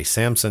 Polly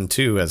Sampson,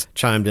 too, has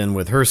chimed in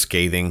with her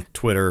scathing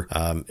Twitter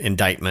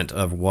indictment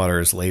of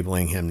Waters,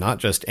 labeling him not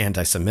just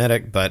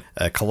anti-Semitic, but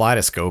a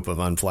kaleidoscope of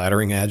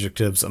unflattering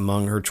adjectives.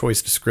 Among her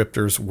choice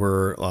descriptors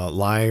were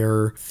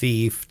liar,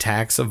 thief,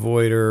 tax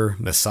avoider,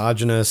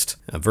 misogynist,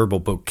 a verbal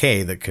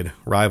bouquet that could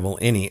rival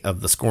any of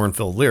the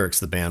scorn-filled lyrics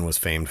the band was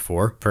famed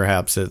for.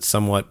 Perhaps it's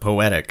somewhat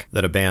poetic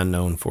that a band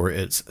known for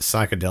its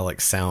psychedelic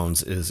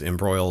sounds is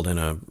embroiled in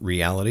a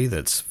reality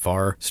that's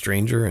far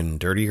stranger and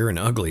dirtier and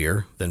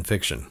uglier than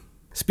fiction.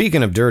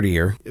 Speaking of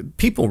dirtier,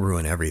 people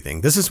ruin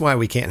everything. This is why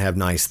we can't have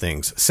nice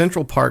things.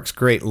 Central Park's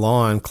Great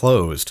Lawn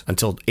closed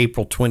until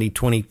April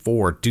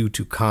 2024 due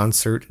to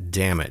concert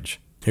damage.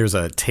 Here's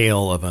a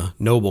tale of a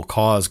noble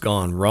cause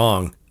gone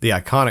wrong. The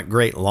iconic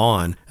Great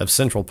Lawn of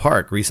Central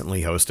Park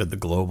recently hosted the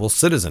Global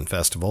Citizen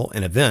Festival,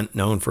 an event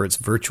known for its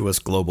virtuous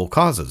global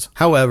causes.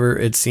 However,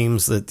 it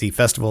seems that the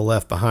festival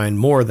left behind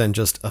more than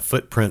just a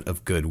footprint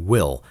of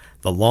goodwill.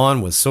 The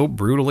lawn was so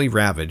brutally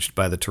ravaged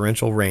by the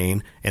torrential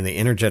rain and the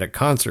energetic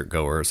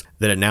concert-goers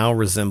that it now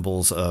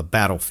resembles a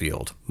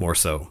battlefield, more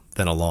so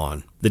than a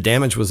lawn. The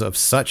damage was of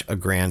such a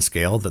grand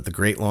scale that the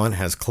Great Lawn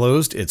has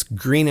closed its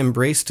green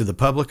embrace to the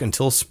public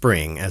until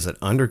spring as it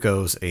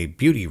undergoes a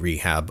beauty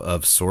rehab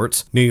of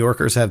sorts. New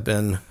Yorkers have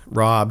been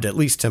robbed, at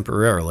least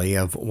temporarily,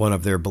 of one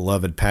of their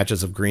beloved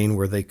patches of green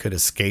where they could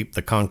escape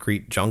the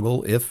concrete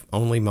jungle, if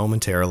only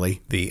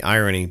momentarily. The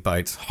irony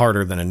bites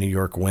harder than a New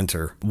York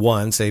winter.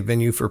 Once a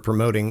venue for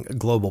promoting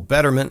global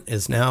betterment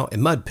is now a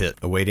mud pit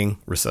awaiting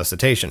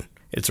resuscitation.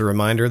 It's a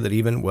reminder that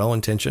even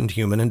well-intentioned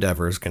human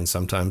endeavors can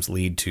sometimes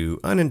lead to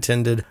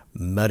unintended,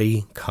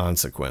 muddy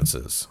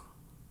consequences.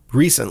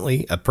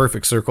 Recently, A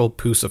Perfect Circle,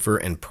 Pucifer,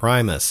 and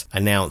Primus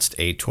announced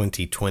a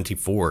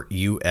 2024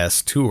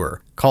 U.S.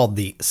 tour called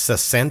the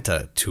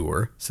Sessanta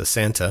Tour.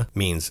 Sessanta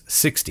means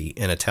 60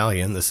 in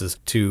Italian. This is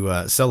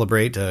to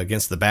celebrate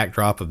against the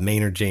backdrop of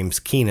Maynard James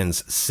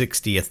Keenan's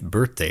 60th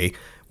birthday,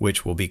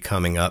 which will be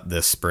coming up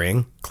this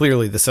spring.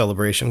 Clearly, the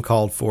celebration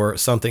called for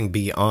something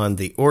beyond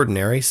the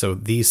ordinary, so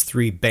these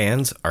three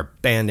bands are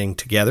banding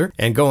together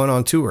and going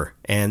on tour.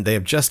 And they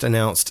have just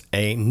announced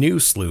a new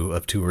slew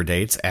of tour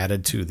dates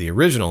added to the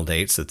original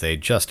dates that they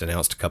just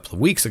announced a couple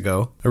of weeks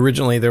ago.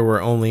 Originally, there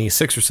were only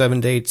 6 or 7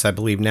 dates. I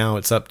believe now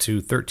it's up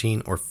to 13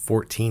 13 or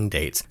 14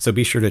 dates. So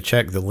be sure to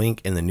check the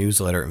link in the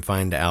newsletter and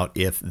find out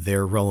if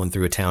they're rolling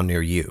through a town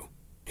near you.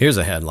 Here's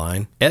a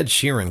headline. Ed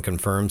Sheeran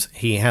confirms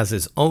he has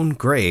his own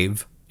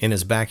grave in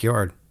his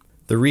backyard.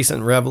 The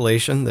recent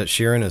revelation that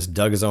Sheeran has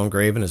dug his own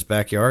grave in his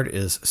backyard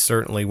is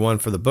certainly one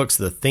for the books.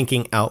 The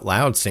thinking out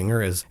loud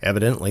singer is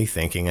evidently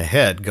thinking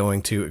ahead,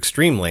 going to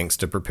extreme lengths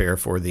to prepare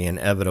for the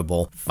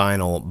inevitable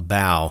final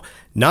bow.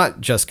 Not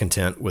just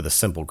content with a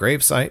simple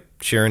gravesite,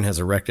 Sheeran has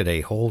erected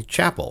a whole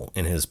chapel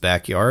in his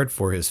backyard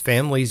for his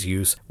family's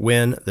use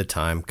when the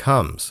time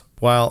comes.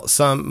 While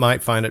some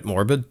might find it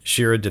morbid,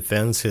 Sheeran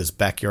defends his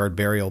backyard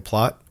burial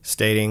plot,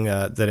 stating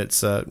that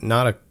it's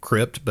not a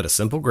crypt, but a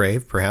simple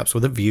grave, perhaps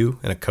with a view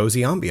and a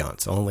cozy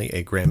ambiance only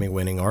a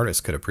Grammy-winning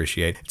artist could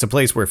appreciate. It's a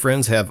place where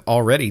friends have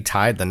already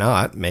tied the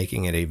knot,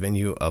 making it a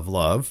venue of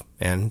love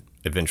and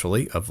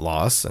eventually of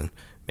loss and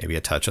maybe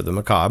a touch of the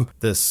macabre.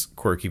 This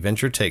quirky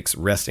venture takes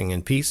resting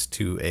in peace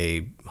to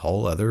a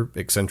whole other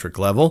eccentric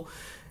level.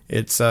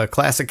 It's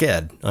classic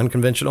Ed,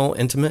 unconventional,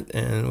 intimate,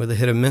 and with a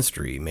hit of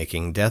mystery,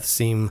 making death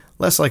seem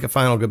less like a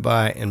final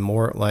goodbye and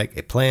more like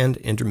a planned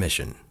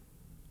intermission.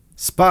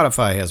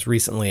 Spotify has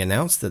recently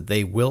announced that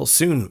they will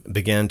soon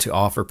begin to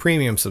offer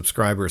premium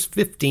subscribers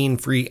 15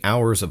 free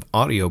hours of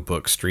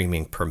audiobook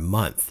streaming per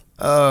month.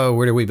 Oh,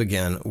 where do we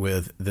begin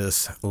with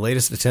this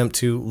latest attempt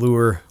to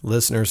lure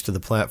listeners to the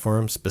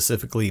platform,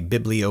 specifically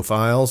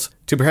bibliophiles?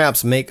 To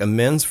perhaps make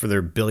amends for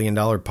their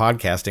billion-dollar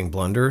podcasting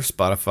blunder,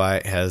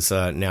 Spotify has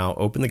now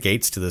opened the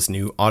gates to this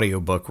new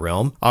audiobook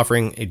realm,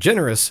 offering a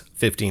generous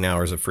 15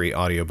 hours of free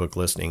audiobook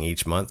listening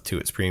each month to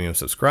its premium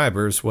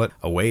subscribers. What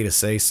a way to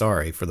say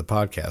sorry for the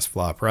podcast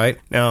flop, right?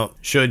 Now,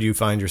 should you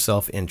find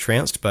yourself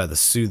entranced by the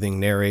soothing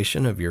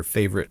narration of your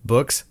favorite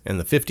books and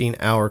the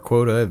 15-hour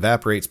quota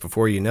evaporates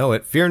before you know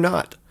it, fear not.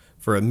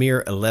 For a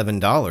mere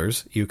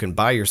 $11, you can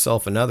buy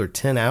yourself another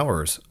 10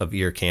 hours of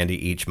ear candy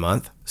each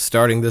month.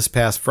 Starting this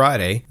past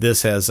Friday,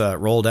 this has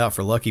rolled out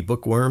for lucky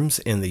bookworms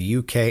in the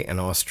UK and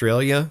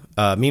Australia.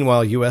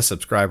 Meanwhile, US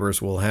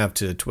subscribers will have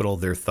to twiddle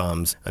their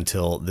thumbs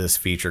until this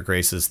feature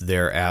graces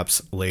their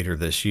apps later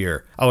this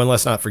year. Oh, and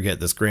let's not forget,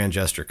 this grand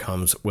gesture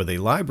comes with a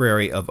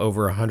library of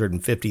over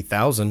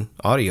 150,000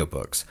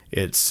 audiobooks.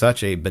 It's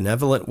such a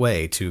benevolent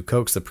way to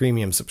coax the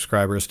premium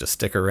subscribers to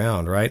stick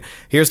around, right?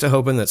 Here's to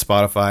hoping that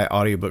Spotify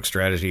audiobook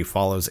strategy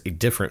follows a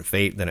different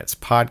fate than its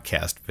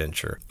podcast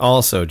venture.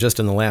 Also, just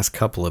in the last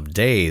couple of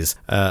days,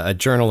 a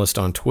journalist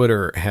on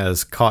Twitter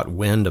has caught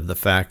wind of the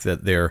fact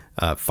that they're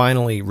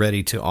finally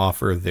ready to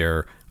offer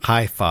their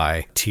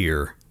hi-fi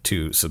tier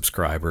to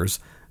subscribers.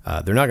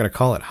 They're not going to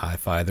call it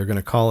hi-fi. They're going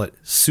to call it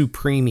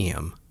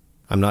Supremium.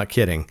 I'm not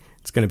kidding.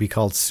 It's going to be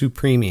called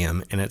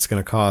Supremium, and it's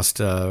going to cost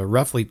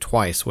roughly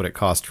twice what it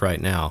costs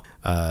right now.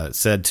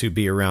 Said to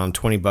be around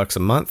 $20 a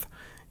month.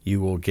 You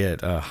will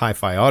get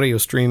hi-fi audio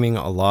streaming,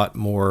 a lot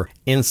more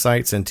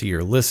insights into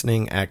your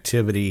listening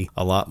activity,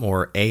 a lot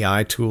more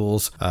AI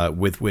tools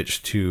with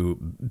which to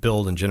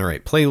build and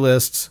generate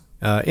playlists.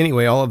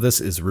 Anyway, all of this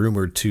is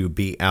rumored to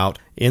be out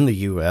in the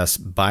U.S.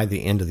 by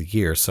the end of the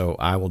year, so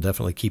I will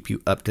definitely keep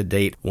you up to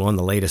date on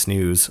the latest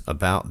news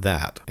about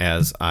that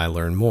as I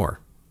learn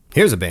more.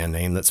 Here's a band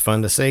name that's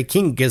fun to say.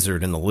 King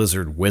Gizzard and the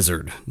Lizard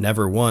Wizard,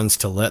 never ones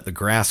to let the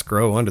grass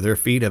grow under their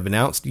feet, have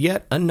announced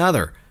yet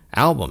another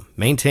album,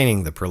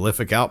 maintaining the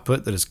prolific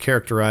output that has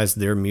characterized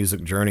their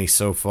music journey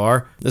so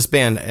far. This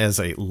band has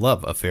a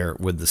love affair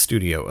with the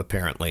studio,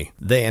 apparently.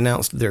 They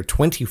announced their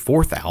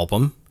 24th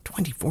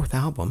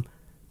album,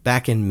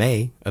 back in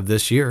May of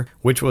this year,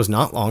 which was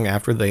not long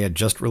after they had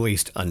just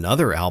released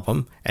another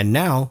album, and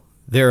now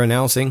they're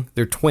announcing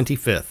their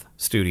 25th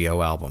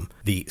studio album.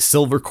 The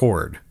Silver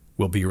Chord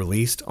will be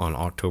released on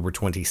October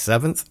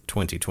 27th,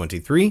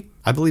 2023.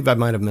 I believe I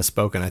might have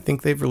misspoken. I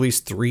think they've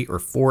released 3 or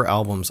 4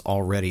 albums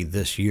already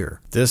this year.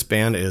 This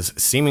band is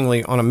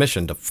seemingly on a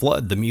mission to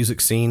flood the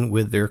music scene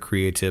with their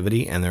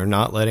creativity, and they're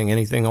not letting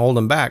anything hold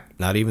them back,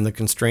 not even the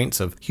constraints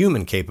of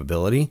human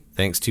capability,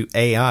 thanks to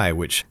AI,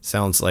 which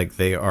sounds like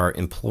they are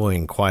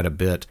employing quite a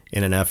bit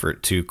in an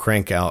effort to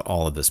crank out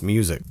all of this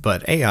music.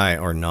 But AI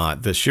or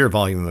not, the sheer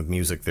volume of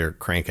music they're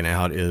cranking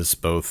out is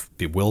both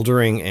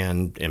bewildering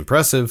and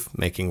impressive,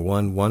 making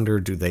one wonder,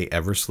 do they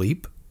ever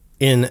sleep?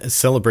 In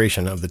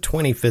celebration of the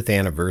 25th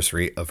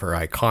anniversary of her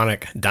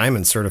iconic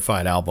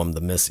diamond-certified album,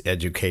 The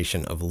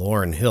Miseducation of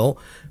Lauryn Hill,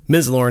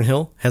 Ms. Lauryn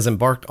Hill has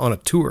embarked on a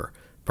tour,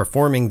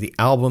 performing the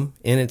album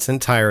in its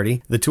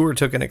entirety. The tour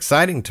took an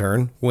exciting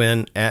turn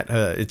when, at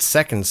its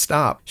second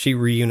stop, she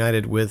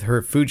reunited with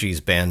her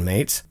Fugees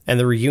bandmates. And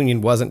the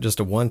reunion wasn't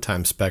just a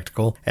one-time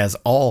spectacle, as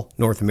all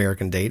North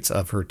American dates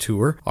of her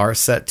tour are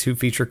set to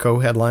feature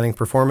co-headlining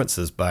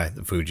performances by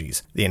the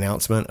Fugees. The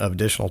announcement of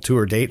additional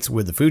tour dates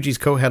with the Fugees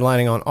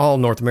co-headlining on all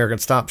North American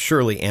stops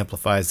surely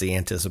amplifies the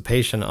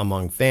anticipation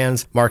among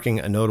fans, marking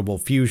a notable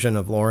fusion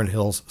of Lauryn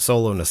Hill's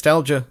solo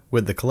nostalgia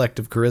with the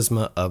collective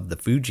charisma of the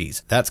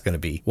Fugees. That's going to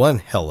be one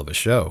hell of a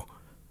show.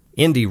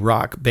 Indie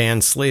rock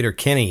band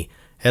Sleater-Kinney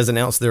has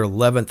announced their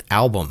 11th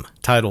album,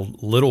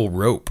 titled Little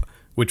Rope,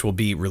 which will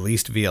be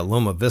released via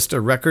Loma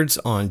Vista Records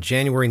on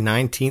January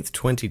 19th,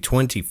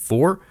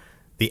 2024.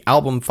 The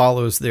album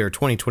follows their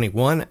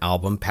 2021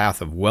 album,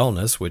 Path of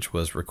Wellness, which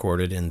was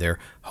recorded in their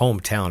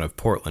hometown of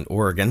Portland,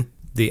 Oregon.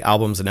 The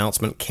album's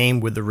announcement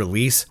came with the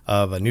release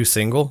of a new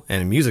single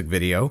and a music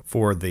video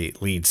for the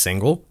lead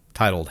single,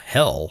 titled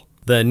Hell.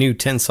 The new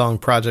 10-song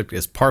project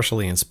is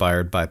partially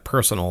inspired by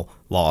personal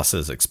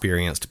losses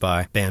experienced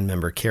by band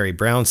member Carrie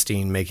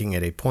Brownstein, making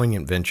it a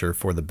poignant venture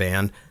for the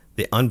band.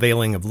 The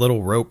unveiling of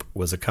Little Rope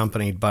was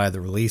accompanied by the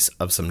release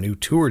of some new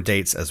tour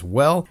dates as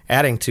well,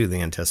 adding to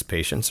the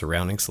anticipation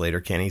surrounding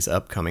Sleater-Kinney's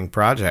upcoming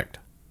project.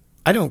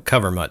 I don't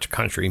cover much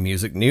country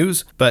music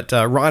news, but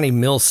Ronnie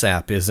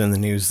Milsap is in the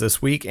news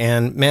this week,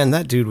 and man,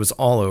 that dude was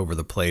all over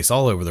the place,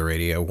 all over the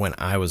radio when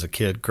I was a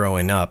kid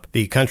growing up.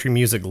 The country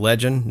music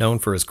legend, known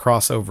for his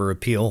crossover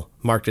appeal,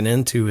 marked an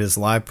end to his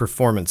live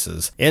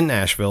performances in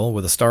Nashville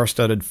with a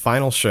star-studded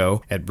final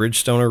show at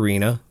Bridgestone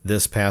Arena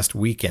this past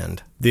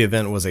weekend. The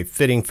event was a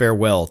fitting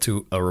farewell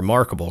to a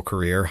remarkable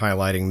career,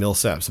 highlighting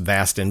Millsap's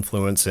vast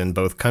influence in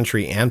both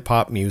country and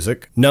pop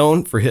music.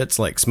 Known for hits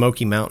like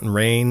Smoky Mountain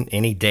Rain,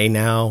 Any Day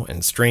Now,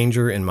 and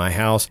Stranger in My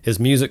House, his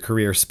music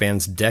career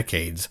spans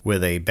decades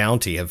with a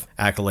bounty of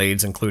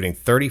accolades including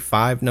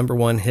 35 number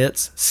one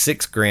hits,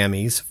 6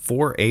 Grammys,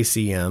 4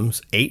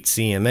 ACMs, 8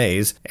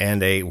 CMAs,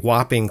 and a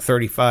whopping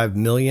 35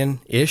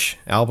 million-ish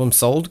albums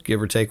sold,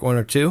 give or take one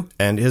or two.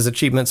 And his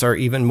achievements are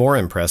even more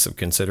impressive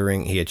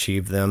considering he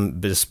achieved them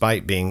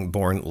despite being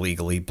born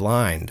legally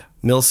blind.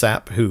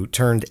 Millsap, who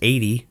turned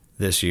 80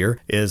 this year,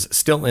 is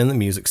still in the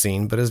music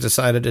scene, but has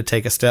decided to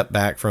take a step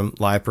back from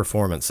live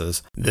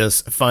performances.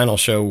 This final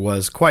show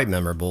was quite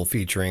memorable,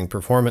 featuring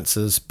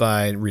performances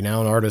by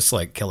renowned artists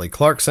like Kelly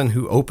Clarkson,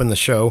 who opened the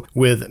show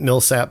with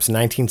Millsap's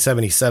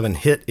 1977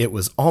 hit, It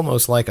Was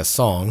Almost Like a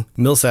Song.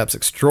 Millsap's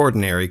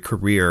extraordinary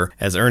career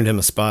has earned him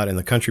a spot in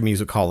the Country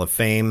Music Hall of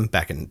Fame.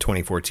 Back in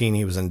 2014,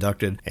 he was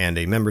inducted, and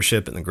a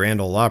membership in the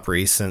Grand Ole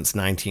Opry since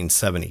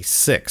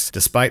 1976.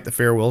 Despite the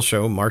farewell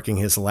show marking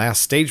his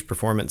last stage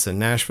performance in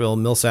Nashville,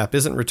 Millsap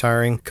isn't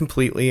retiring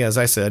completely. As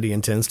I said, he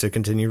intends to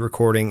continue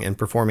recording and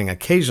performing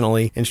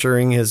occasionally,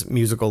 ensuring his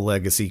musical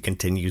legacy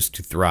continues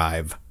to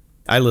thrive.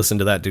 I listen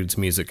to that dude's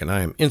music and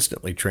I am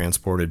instantly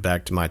transported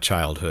back to my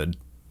childhood.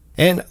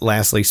 And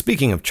lastly,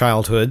 speaking of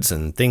childhoods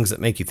and things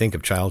that make you think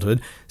of childhood,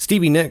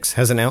 Stevie Nicks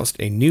has announced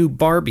a new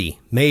Barbie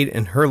made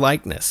in her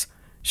likeness.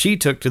 She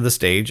took to the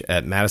stage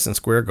at Madison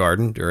Square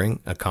Garden during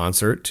a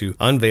concert to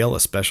unveil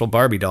a special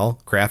Barbie doll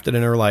crafted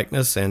in her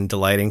likeness and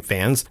delighting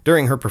fans.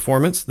 During her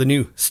performance, the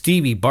new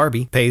Stevie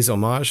Barbie pays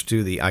homage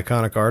to the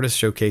iconic artist,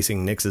 showcasing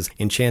Nicks'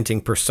 enchanting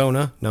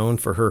persona, known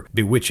for her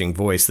bewitching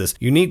voice. This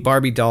unique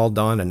Barbie doll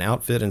donned an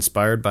outfit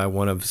inspired by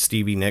one of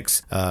Stevie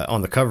Nicks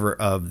on the cover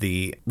of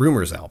the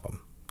Rumors album,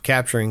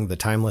 capturing the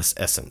timeless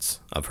essence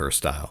of her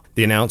style.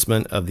 The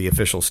announcement of the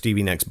official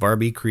Stevie Nicks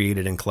Barbie,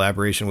 created in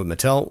collaboration with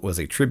Mattel, was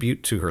a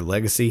tribute to her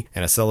legacy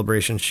and a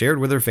celebration shared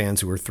with her fans,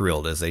 who were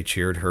thrilled as they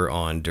cheered her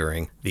on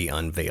during the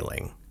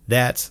unveiling.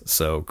 That's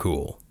so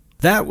cool.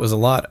 That was a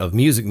lot of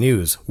music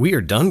news. We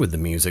are done with the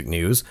music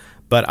news,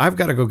 but I've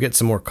got to go get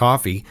some more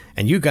coffee,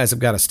 and you guys have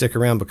got to stick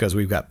around because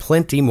we've got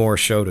plenty more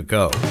show to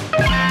go.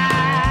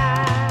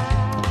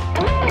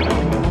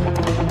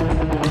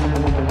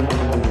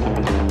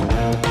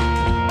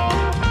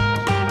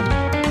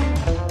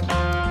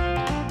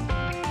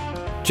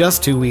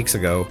 Just 2 weeks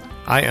ago,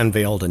 I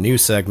unveiled a new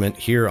segment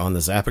here on the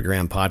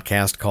Zappagram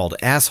podcast called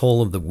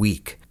Asshole of the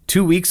Week.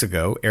 2 weeks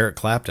ago, Eric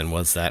Clapton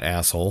was that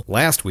asshole.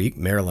 Last week,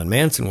 Marilyn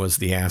Manson was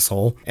the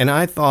asshole. And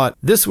I thought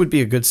this would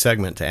be a good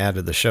segment to add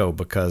to the show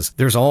because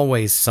there's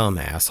always some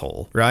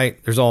asshole,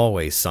 right? There's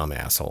always some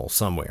asshole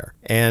somewhere.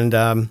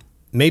 And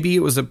maybe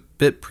it was a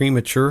bit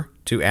premature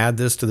to add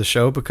this to the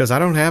show because I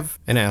don't have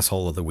an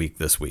asshole of the week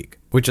this week,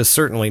 which is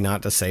certainly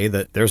not to say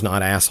that there's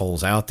not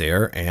assholes out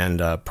there, and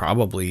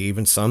probably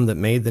even some that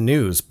made the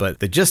news,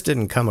 but they just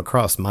didn't come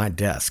across my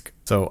desk.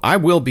 So I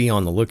will be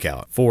on the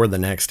lookout for the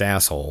next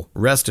asshole.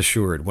 Rest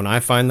assured, when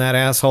I find that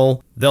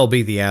asshole, they'll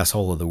be the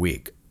asshole of the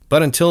week.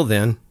 But until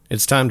then,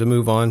 it's time to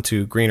move on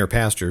to greener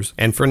pastures.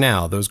 And for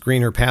now, those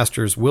greener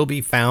pastures will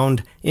be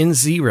found in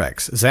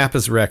Zrex,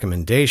 Zappa's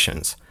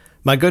recommendations.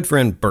 My good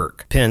friend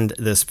Burke penned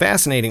this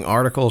fascinating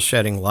article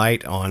shedding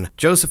light on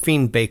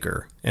Josephine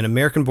Baker, an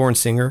American-born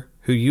singer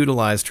who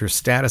utilized her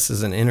status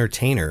as an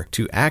entertainer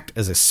to act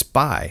as a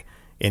spy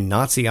in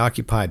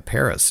Nazi-occupied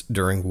Paris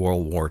during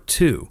World War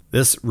II.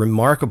 This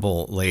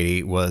remarkable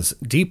lady was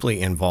deeply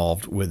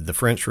involved with the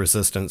French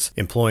resistance,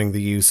 employing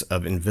the use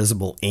of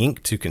invisible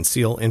ink to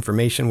conceal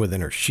information within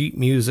her sheet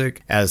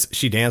music. As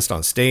she danced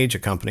on stage,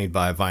 accompanied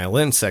by a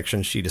violin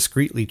section, she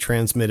discreetly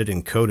transmitted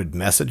encoded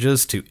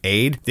messages to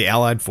aid the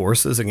Allied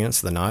forces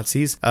against the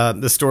Nazis.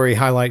 The story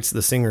highlights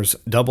the singer's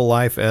double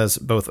life as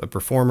both a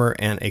performer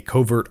and a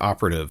covert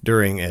operative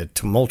during a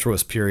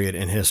tumultuous period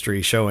in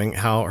history, showing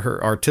how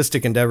her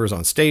artistic endeavors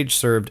on stage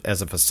served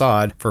as a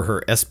facade for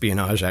her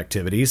espionage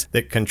activities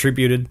that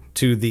contributed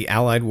to the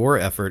Allied war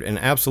effort. An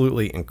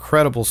absolutely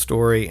incredible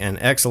story and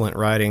excellent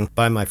writing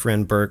by my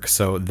friend Burke.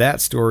 So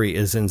that story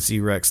is in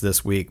Zrex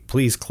this week.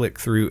 Please click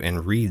through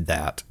and read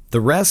that.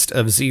 The rest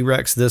of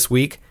Zrex this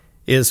week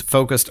is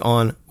focused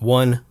on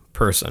one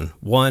person,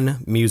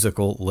 one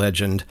musical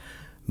legend,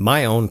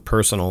 my own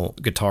personal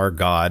guitar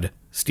god,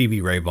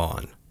 Stevie Ray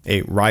Vaughan.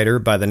 A writer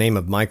by the name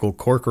of Michael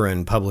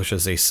Corcoran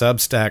publishes a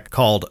Substack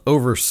called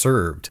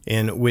Overserved,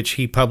 in which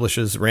he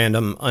publishes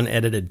random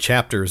unedited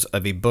chapters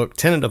of a book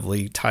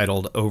tentatively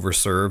titled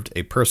Overserved,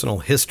 A Personal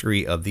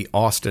History of the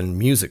Austin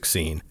Music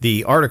Scene.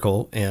 The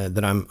article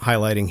that I'm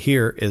highlighting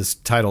here is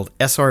titled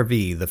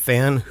SRV, The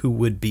Fan Who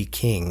Would Be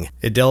King.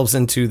 It delves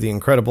into the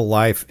incredible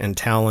life and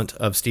talent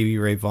of Stevie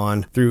Ray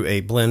Vaughan through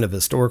a blend of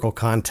historical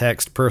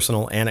context,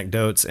 personal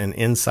anecdotes, and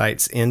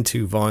insights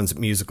into Vaughan's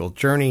musical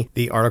journey.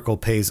 The article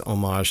pays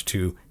homage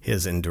to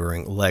his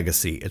enduring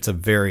legacy. It's a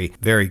very,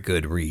 very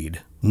good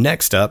read.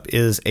 Next up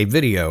is a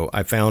video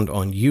I found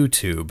on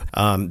YouTube.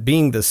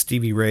 Being the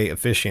Stevie Ray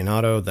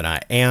aficionado that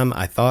I am,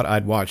 I thought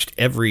I'd watched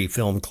every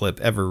film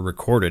clip ever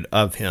recorded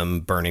of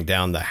him burning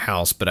down the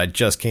house, but I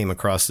just came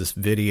across this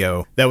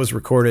video that was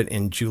recorded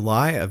in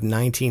July of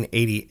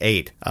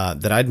 1988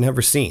 that I'd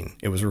never seen.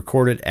 It was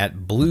recorded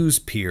at Blues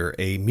Pier,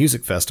 a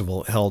music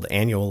festival held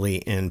annually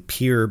in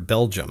Pier,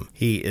 Belgium.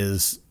 He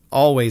is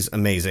always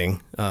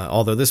amazing,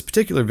 although this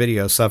particular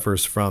video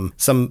suffers from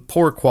some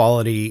poor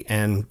quality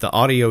and the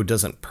audio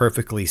doesn't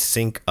perfectly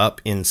sync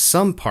up in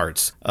some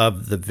parts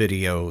of the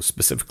video,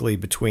 specifically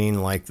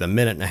between like the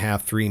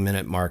 1.5 3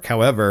 minute mark.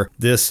 However,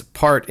 this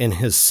part in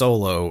his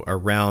solo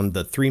around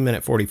the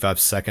 3-minute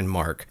 45-second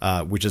mark,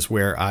 which is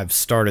where I've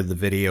started the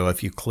video.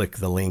 If you click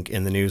the link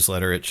in the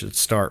newsletter, it should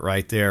start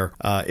right there.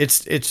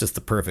 It's just the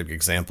perfect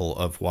example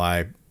of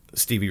why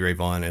Stevie Ray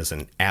Vaughan is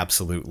an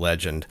absolute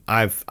legend.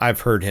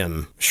 I've heard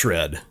him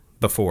shred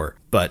before,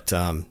 but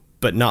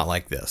not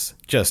like this.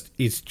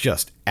 He's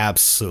just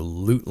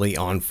absolutely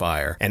on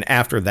fire. And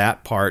after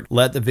that part,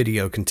 let the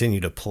video continue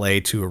to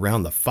play to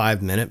around the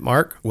 5-minute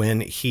mark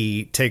when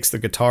he takes the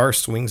guitar,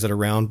 swings it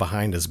around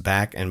behind his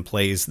back, and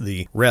plays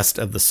the rest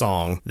of the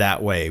song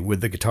that way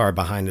with the guitar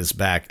behind his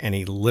back. And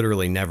he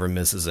literally never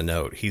misses a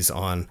note. He's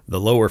on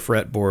the lower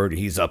fretboard,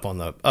 he's up on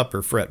the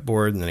upper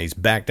fretboard, and then he's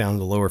back down to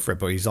the lower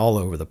fretboard. He's all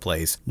over the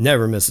place.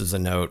 Never misses a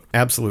note.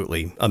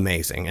 Absolutely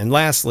amazing. And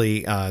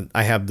lastly,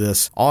 I have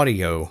this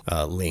audio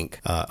link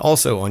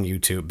also on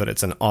YouTube, but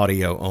it's an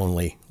audio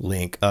only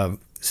link of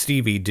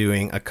Stevie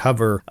doing a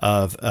cover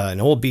of an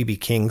old B.B.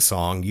 King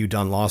song, You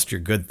Done Lost Your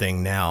Good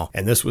Thing Now.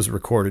 And this was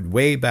recorded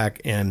way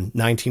back in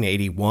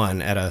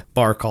 1981 at a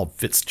bar called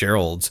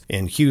Fitzgerald's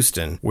in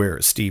Houston,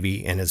 where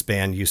Stevie and his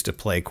band used to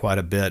play quite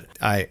a bit.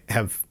 I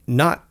have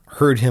not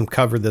heard him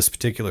cover this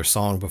particular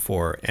song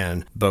before,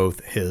 and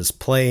both his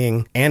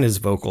playing and his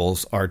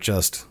vocals are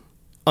just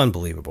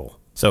unbelievable.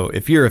 So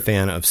if you're a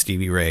fan of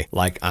Stevie Ray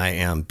like I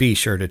am, be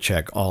sure to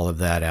check all of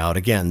that out.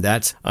 Again,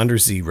 that's under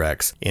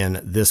Z-Rex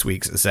in this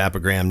week's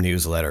Zappagram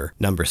newsletter,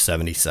 number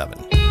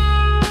 77.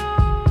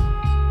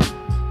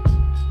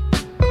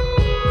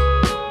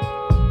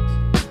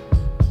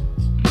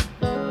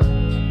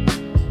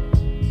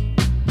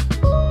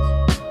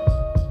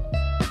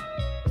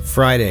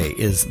 Friday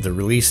is the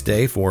release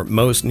day for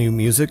most new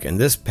music, and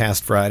this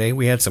past Friday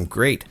we had some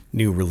great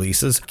new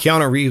releases.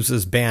 Keanu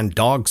Reeves' band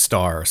Dog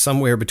Star,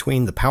 Somewhere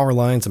Between the Power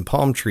Lines and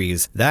Palm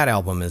Trees, that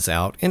album is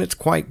out, and it's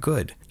quite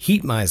good.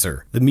 Heat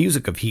Miser, the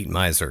music of Heat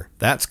Miser,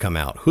 that's come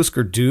out.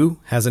 Husker Du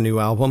has a new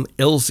album.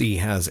 Ilzy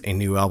has a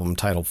new album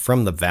titled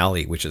From the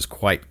Valley, which is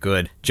quite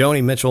good.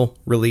 Joni Mitchell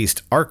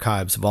released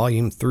Archives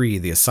Volume 3,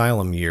 The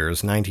Asylum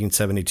Years,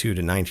 1972 to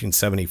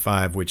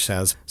 1975, which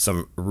has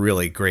some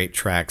really great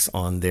tracks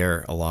on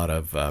there. A lot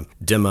of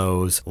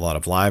demos, a lot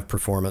of live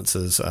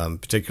performances,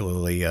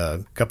 particularly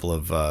a couple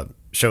of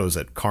shows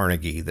at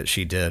Carnegie that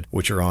she did,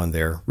 which are on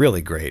there.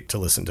 Really great to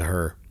listen to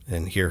her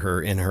and hear her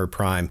in her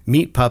prime.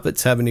 Meat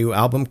Puppets have a new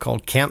album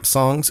called Camp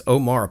Songs.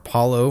 Omar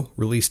Apollo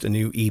released a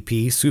new EP.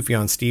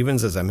 Sufjan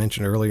Stevens, as I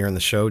mentioned earlier in the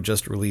show,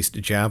 just released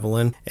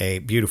Javelin, a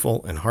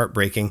beautiful and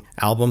heartbreaking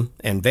album.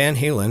 And Van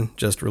Halen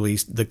just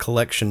released The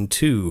Collection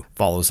 2,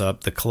 follows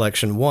up The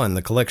Collection 1.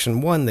 The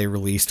Collection 1 they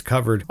released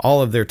covered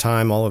all of their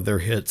time, all of their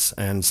hits,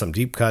 and some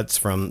deep cuts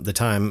from the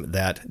time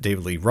that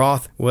David Lee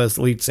Roth was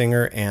lead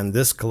singer. And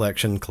this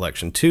collection,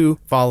 Collection 2,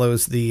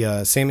 follows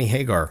the Sammy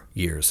Hagar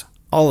years.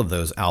 All of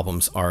those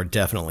albums are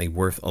definitely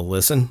worth a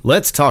listen.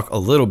 Let's talk a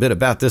little bit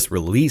about this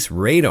release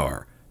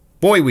radar.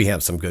 Boy, we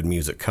have some good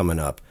music coming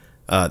up.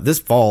 This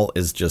fall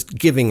is just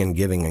giving and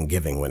giving and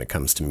giving when it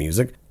comes to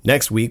music.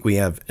 Next week, we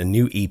have a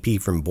new EP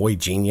from Boy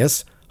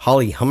Genius.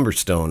 Holly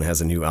Humberstone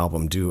has a new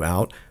album due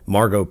out.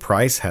 Margot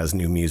Price has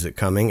new music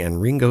coming, and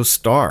Ringo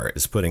Starr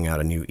is putting out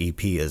a new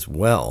EP as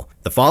well.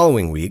 The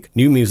following week,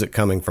 new music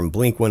coming from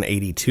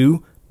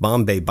Blink-182,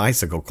 Bombay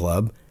Bicycle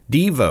Club,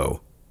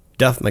 Devo,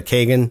 Duff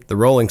McKagan, the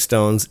Rolling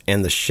Stones,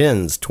 and the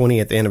Shins'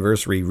 20th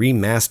anniversary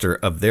remaster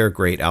of their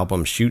great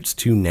album Shoots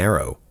Too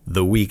Narrow.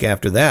 The week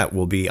after that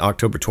will be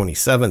October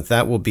 27th.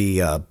 That will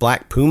be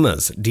Black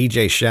Pumas,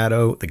 DJ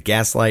Shadow, The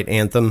Gaslight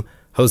Anthem,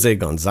 Jose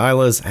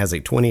Gonzalez has a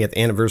 20th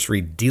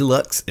anniversary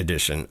deluxe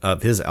edition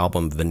of his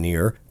album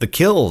Veneer. The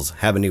Kills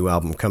have a new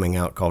album coming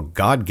out called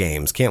God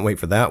Games. Can't wait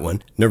for that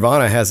one.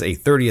 Nirvana has a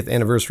 30th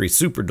anniversary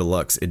super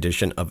deluxe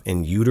edition of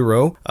In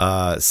Utero.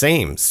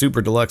 Same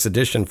super deluxe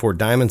edition for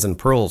Diamonds and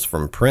Pearls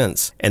from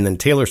Prince. And then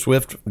Taylor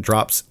Swift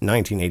drops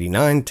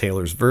 1989,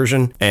 Taylor's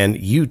version. And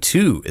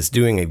U2 is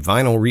doing a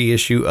vinyl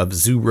reissue of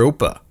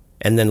Zooropa.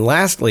 And then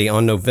lastly,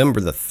 on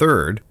November the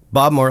 3rd,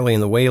 Bob Marley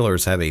and the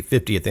Wailers have a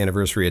 50th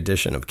anniversary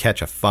edition of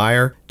Catch a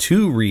Fire,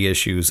 2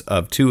 reissues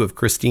of 2 of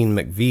Christine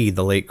McVie,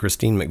 the late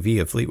Christine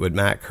McVie of Fleetwood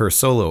Mac, her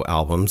solo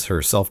albums,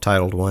 her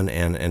self-titled one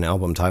and an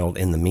album titled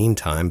In the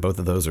Meantime. Both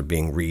of those are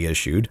being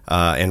reissued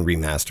and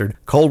remastered.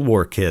 Cold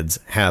War Kids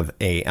have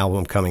a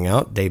album coming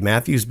out. Dave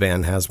Matthews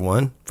Band has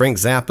one. Frank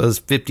Zappa's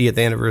 50th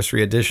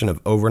anniversary edition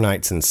of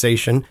Overnight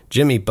Sensation.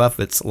 Jimmy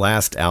Buffett's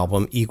last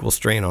album, Equal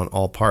Strain on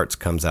All Parts,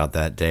 comes out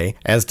that day,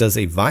 as does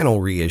a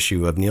vinyl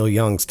reissue of Neil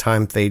Young's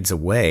Time Fades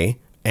Away.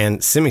 And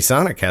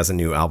Semisonic has a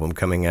new album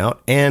coming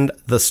out, and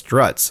The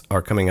Struts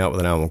are coming out with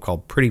an album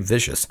called Pretty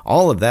Vicious.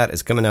 All of that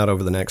is coming out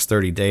over the next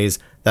 30 days.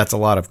 That's a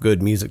lot of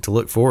good music to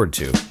look forward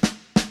to.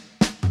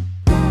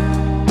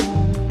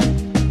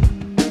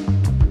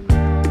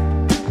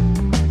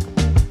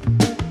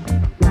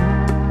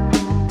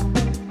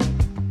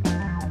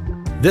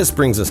 This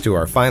brings us to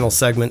our final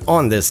segment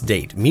on this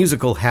date,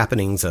 musical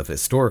happenings of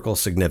historical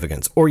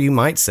significance, or you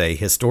might say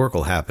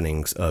historical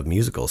happenings of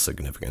musical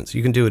significance.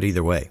 You can do it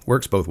either way.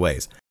 Works both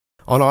ways.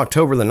 On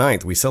October the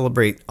 9th, we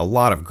celebrate a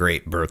lot of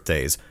great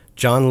birthdays.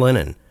 John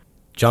Lennon,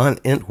 John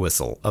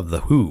Entwistle of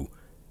The Who,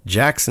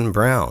 Jackson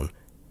Browne,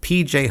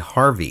 P.J.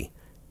 Harvey,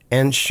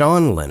 and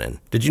Sean Lennon.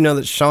 Did you know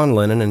that Sean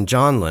Lennon and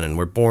John Lennon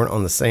were born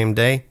on the same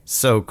day?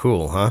 So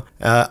cool, huh?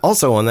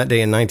 Also on that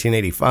day in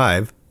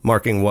 1985,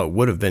 marking what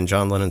would have been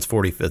John Lennon's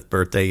 45th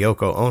birthday,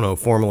 Yoko Ono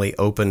formally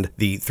opened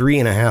the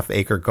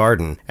 3.5-acre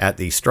garden at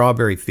the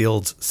Strawberry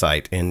Fields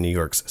site in New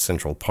York's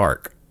Central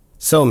Park.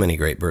 So many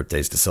great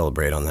birthdays to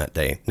celebrate on that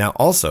day. Now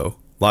also,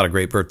 a lot of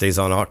great birthdays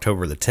on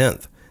October the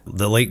 10th.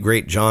 The late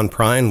great John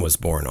Prine was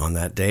born on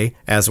that day,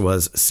 as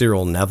was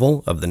Cyril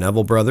Neville of the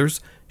Neville Brothers,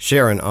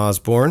 Sharon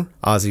Osbourne,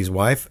 Ozzy's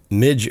wife,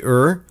 Midge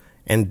Ure,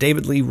 and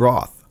David Lee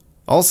Roth.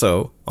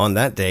 Also, on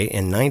that day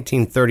in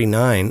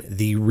 1939,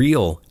 the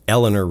real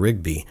Eleanor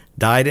Rigby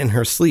died in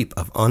her sleep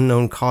of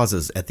unknown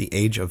causes at the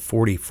age of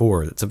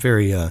 44. It's a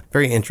very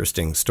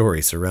interesting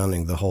story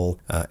surrounding the whole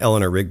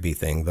Eleanor Rigby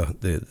thing,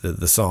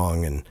 the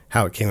song and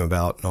how it came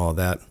about and all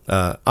that.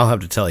 I'll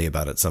have to tell you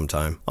about it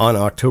sometime. On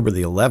October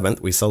the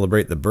 11th, we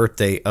celebrate the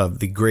birthday of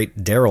the great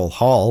Daryl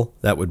Hall.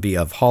 That would be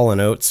of Hall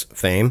 & Oates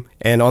fame.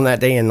 And on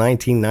that day in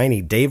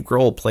 1990, Dave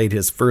Grohl played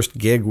his first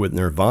gig with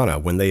Nirvana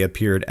when they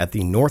appeared at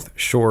the North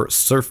Shore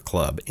Surf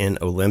Club in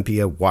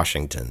Olympia,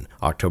 Washington,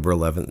 October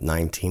 11th,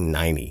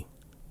 1990.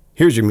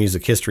 Here's your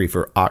music history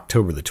for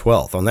October the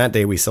 12th. On that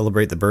day, we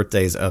celebrate the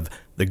birthdays of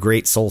the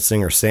great soul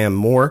singer Sam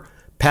Moore,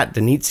 Pat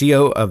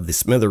Denizio of the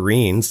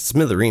Smithereens.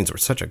 Smithereens were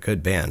such a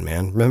good band,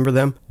 man. Remember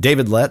them?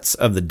 David Letts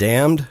of The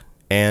Damned.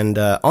 And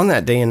on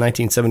that day in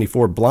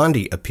 1974,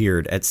 Blondie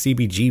appeared at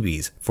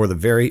CBGB's for the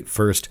very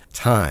first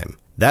time.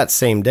 That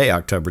same day,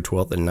 October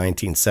 12th in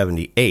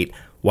 1978,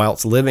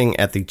 whilst living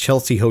at the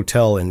Chelsea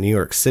Hotel in New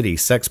York City,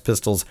 Sex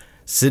Pistols'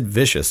 Sid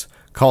Vicious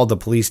called the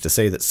police to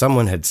say that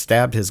someone had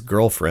stabbed his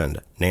girlfriend,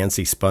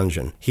 Nancy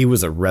Spungen. He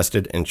was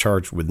arrested and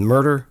charged with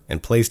murder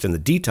and placed in the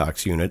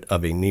detox unit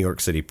of a New York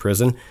City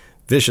prison.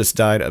 Vicious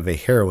died of a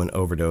heroin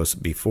overdose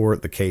before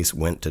the case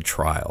went to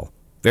trial.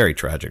 Very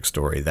tragic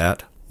story,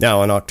 that.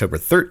 Now, on October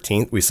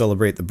 13th, we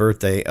celebrate the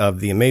birthday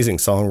of the amazing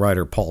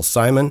songwriter Paul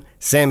Simon.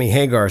 Sammy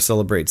Hagar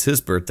celebrates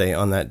his birthday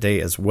on that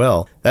day as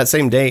well. That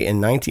same day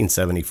in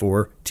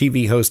 1974,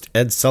 TV host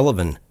Ed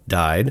Sullivan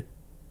died.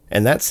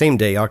 And that same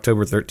day,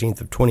 October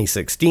 13th of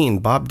 2016,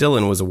 Bob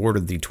Dylan was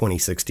awarded the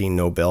 2016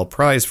 Nobel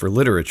Prize for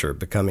Literature,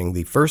 becoming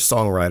the first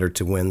songwriter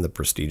to win the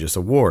prestigious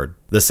award.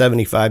 The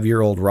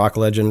 75-year-old rock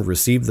legend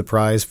received the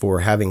prize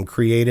for having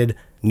created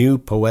new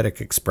poetic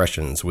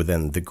expressions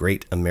within the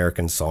great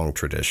American song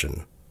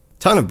tradition.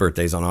 Ton of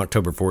birthdays on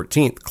October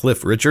 14th.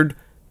 Cliff Richard,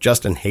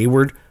 Justin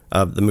Hayward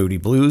of the Moody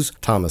Blues,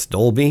 Thomas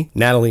Dolby,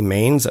 Natalie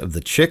Maines of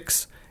the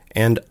Chicks,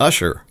 and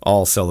Usher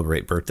all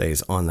celebrate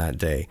birthdays on that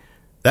day.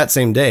 That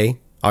same day,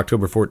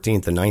 October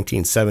 14th in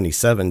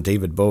 1977,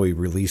 David Bowie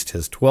released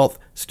his 12th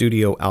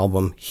studio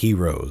album,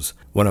 Heroes,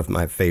 one of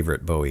my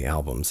favorite Bowie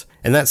albums.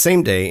 And that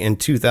same day, in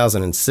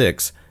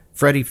 2006,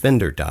 Freddie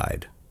Fender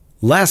died.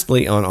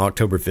 Lastly, on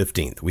October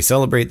 15th, we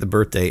celebrate the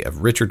birthday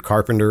of Richard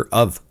Carpenter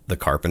of The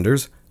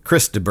Carpenters,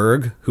 Chris de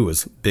Burgh, who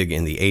was big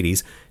in the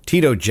 80s,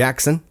 Tito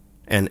Jackson,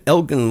 and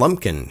Elgin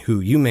Lumpkin, who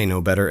you may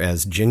know better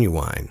as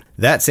Genuine.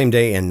 That same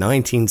day in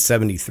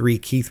 1973,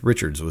 Keith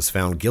Richards was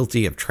found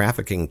guilty of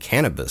trafficking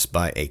cannabis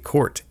by a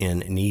court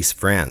in Nice,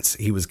 France.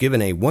 He was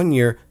given a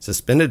 1-year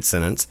suspended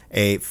sentence,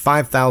 a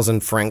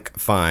 5,000 franc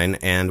fine,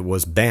 and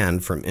was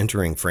banned from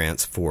entering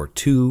France for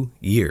 2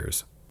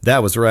 years.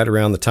 That was right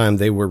around the time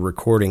they were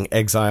recording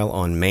Exile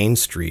on Main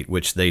Street,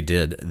 which they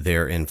did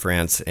there in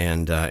France.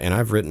 And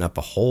I've written up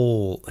a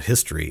whole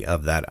history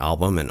of that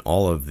album and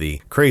all of the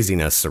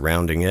craziness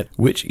surrounding it,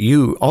 which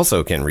you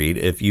also can read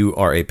if you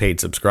are a paid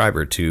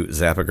subscriber to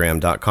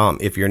Zappagram.com.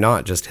 If you're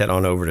not, just head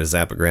on over to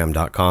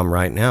Zappagram.com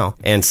right now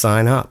and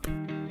sign up.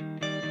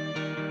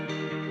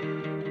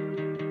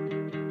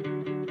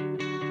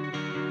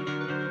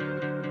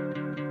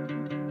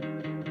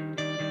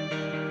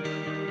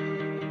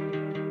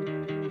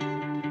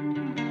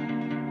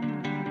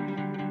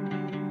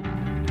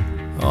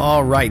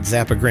 All right,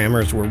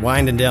 Zappagrammers, we're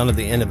winding down to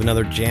the end of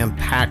another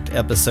jam-packed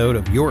episode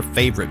of your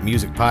favorite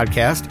music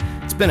podcast.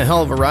 It's been a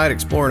hell of a ride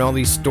exploring all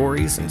these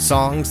stories and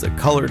songs that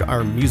colored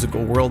our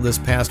musical world this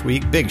past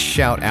week. Big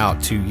shout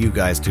out to you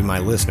guys, to my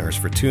listeners,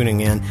 for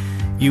tuning in.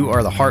 You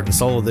are the heart and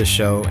soul of this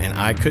show, and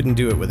I couldn't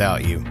do it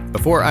without you.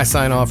 Before I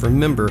sign off,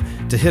 remember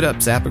to hit up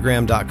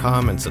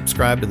Zappagram.com and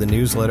subscribe to the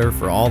newsletter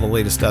for all the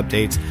latest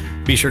updates.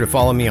 Be sure to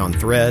follow me on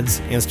Threads,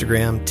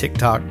 Instagram,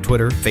 TikTok,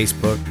 Twitter,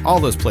 Facebook, all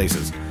those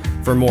places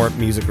for more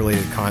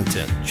music-related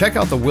content. Check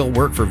out the Will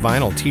Work for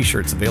Vinyl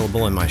t-shirts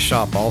available in my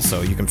shop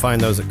also. You can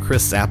find those at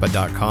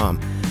chriszappa.com.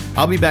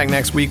 I'll be back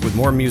next week with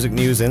more music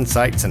news,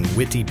 insights, and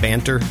witty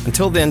banter.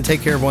 Until then,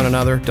 take care of one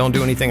another. Don't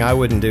do anything I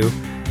wouldn't do.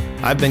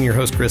 I've been your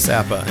host, Chris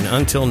Zappa, and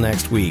until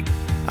next week,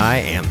 I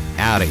am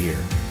out of here.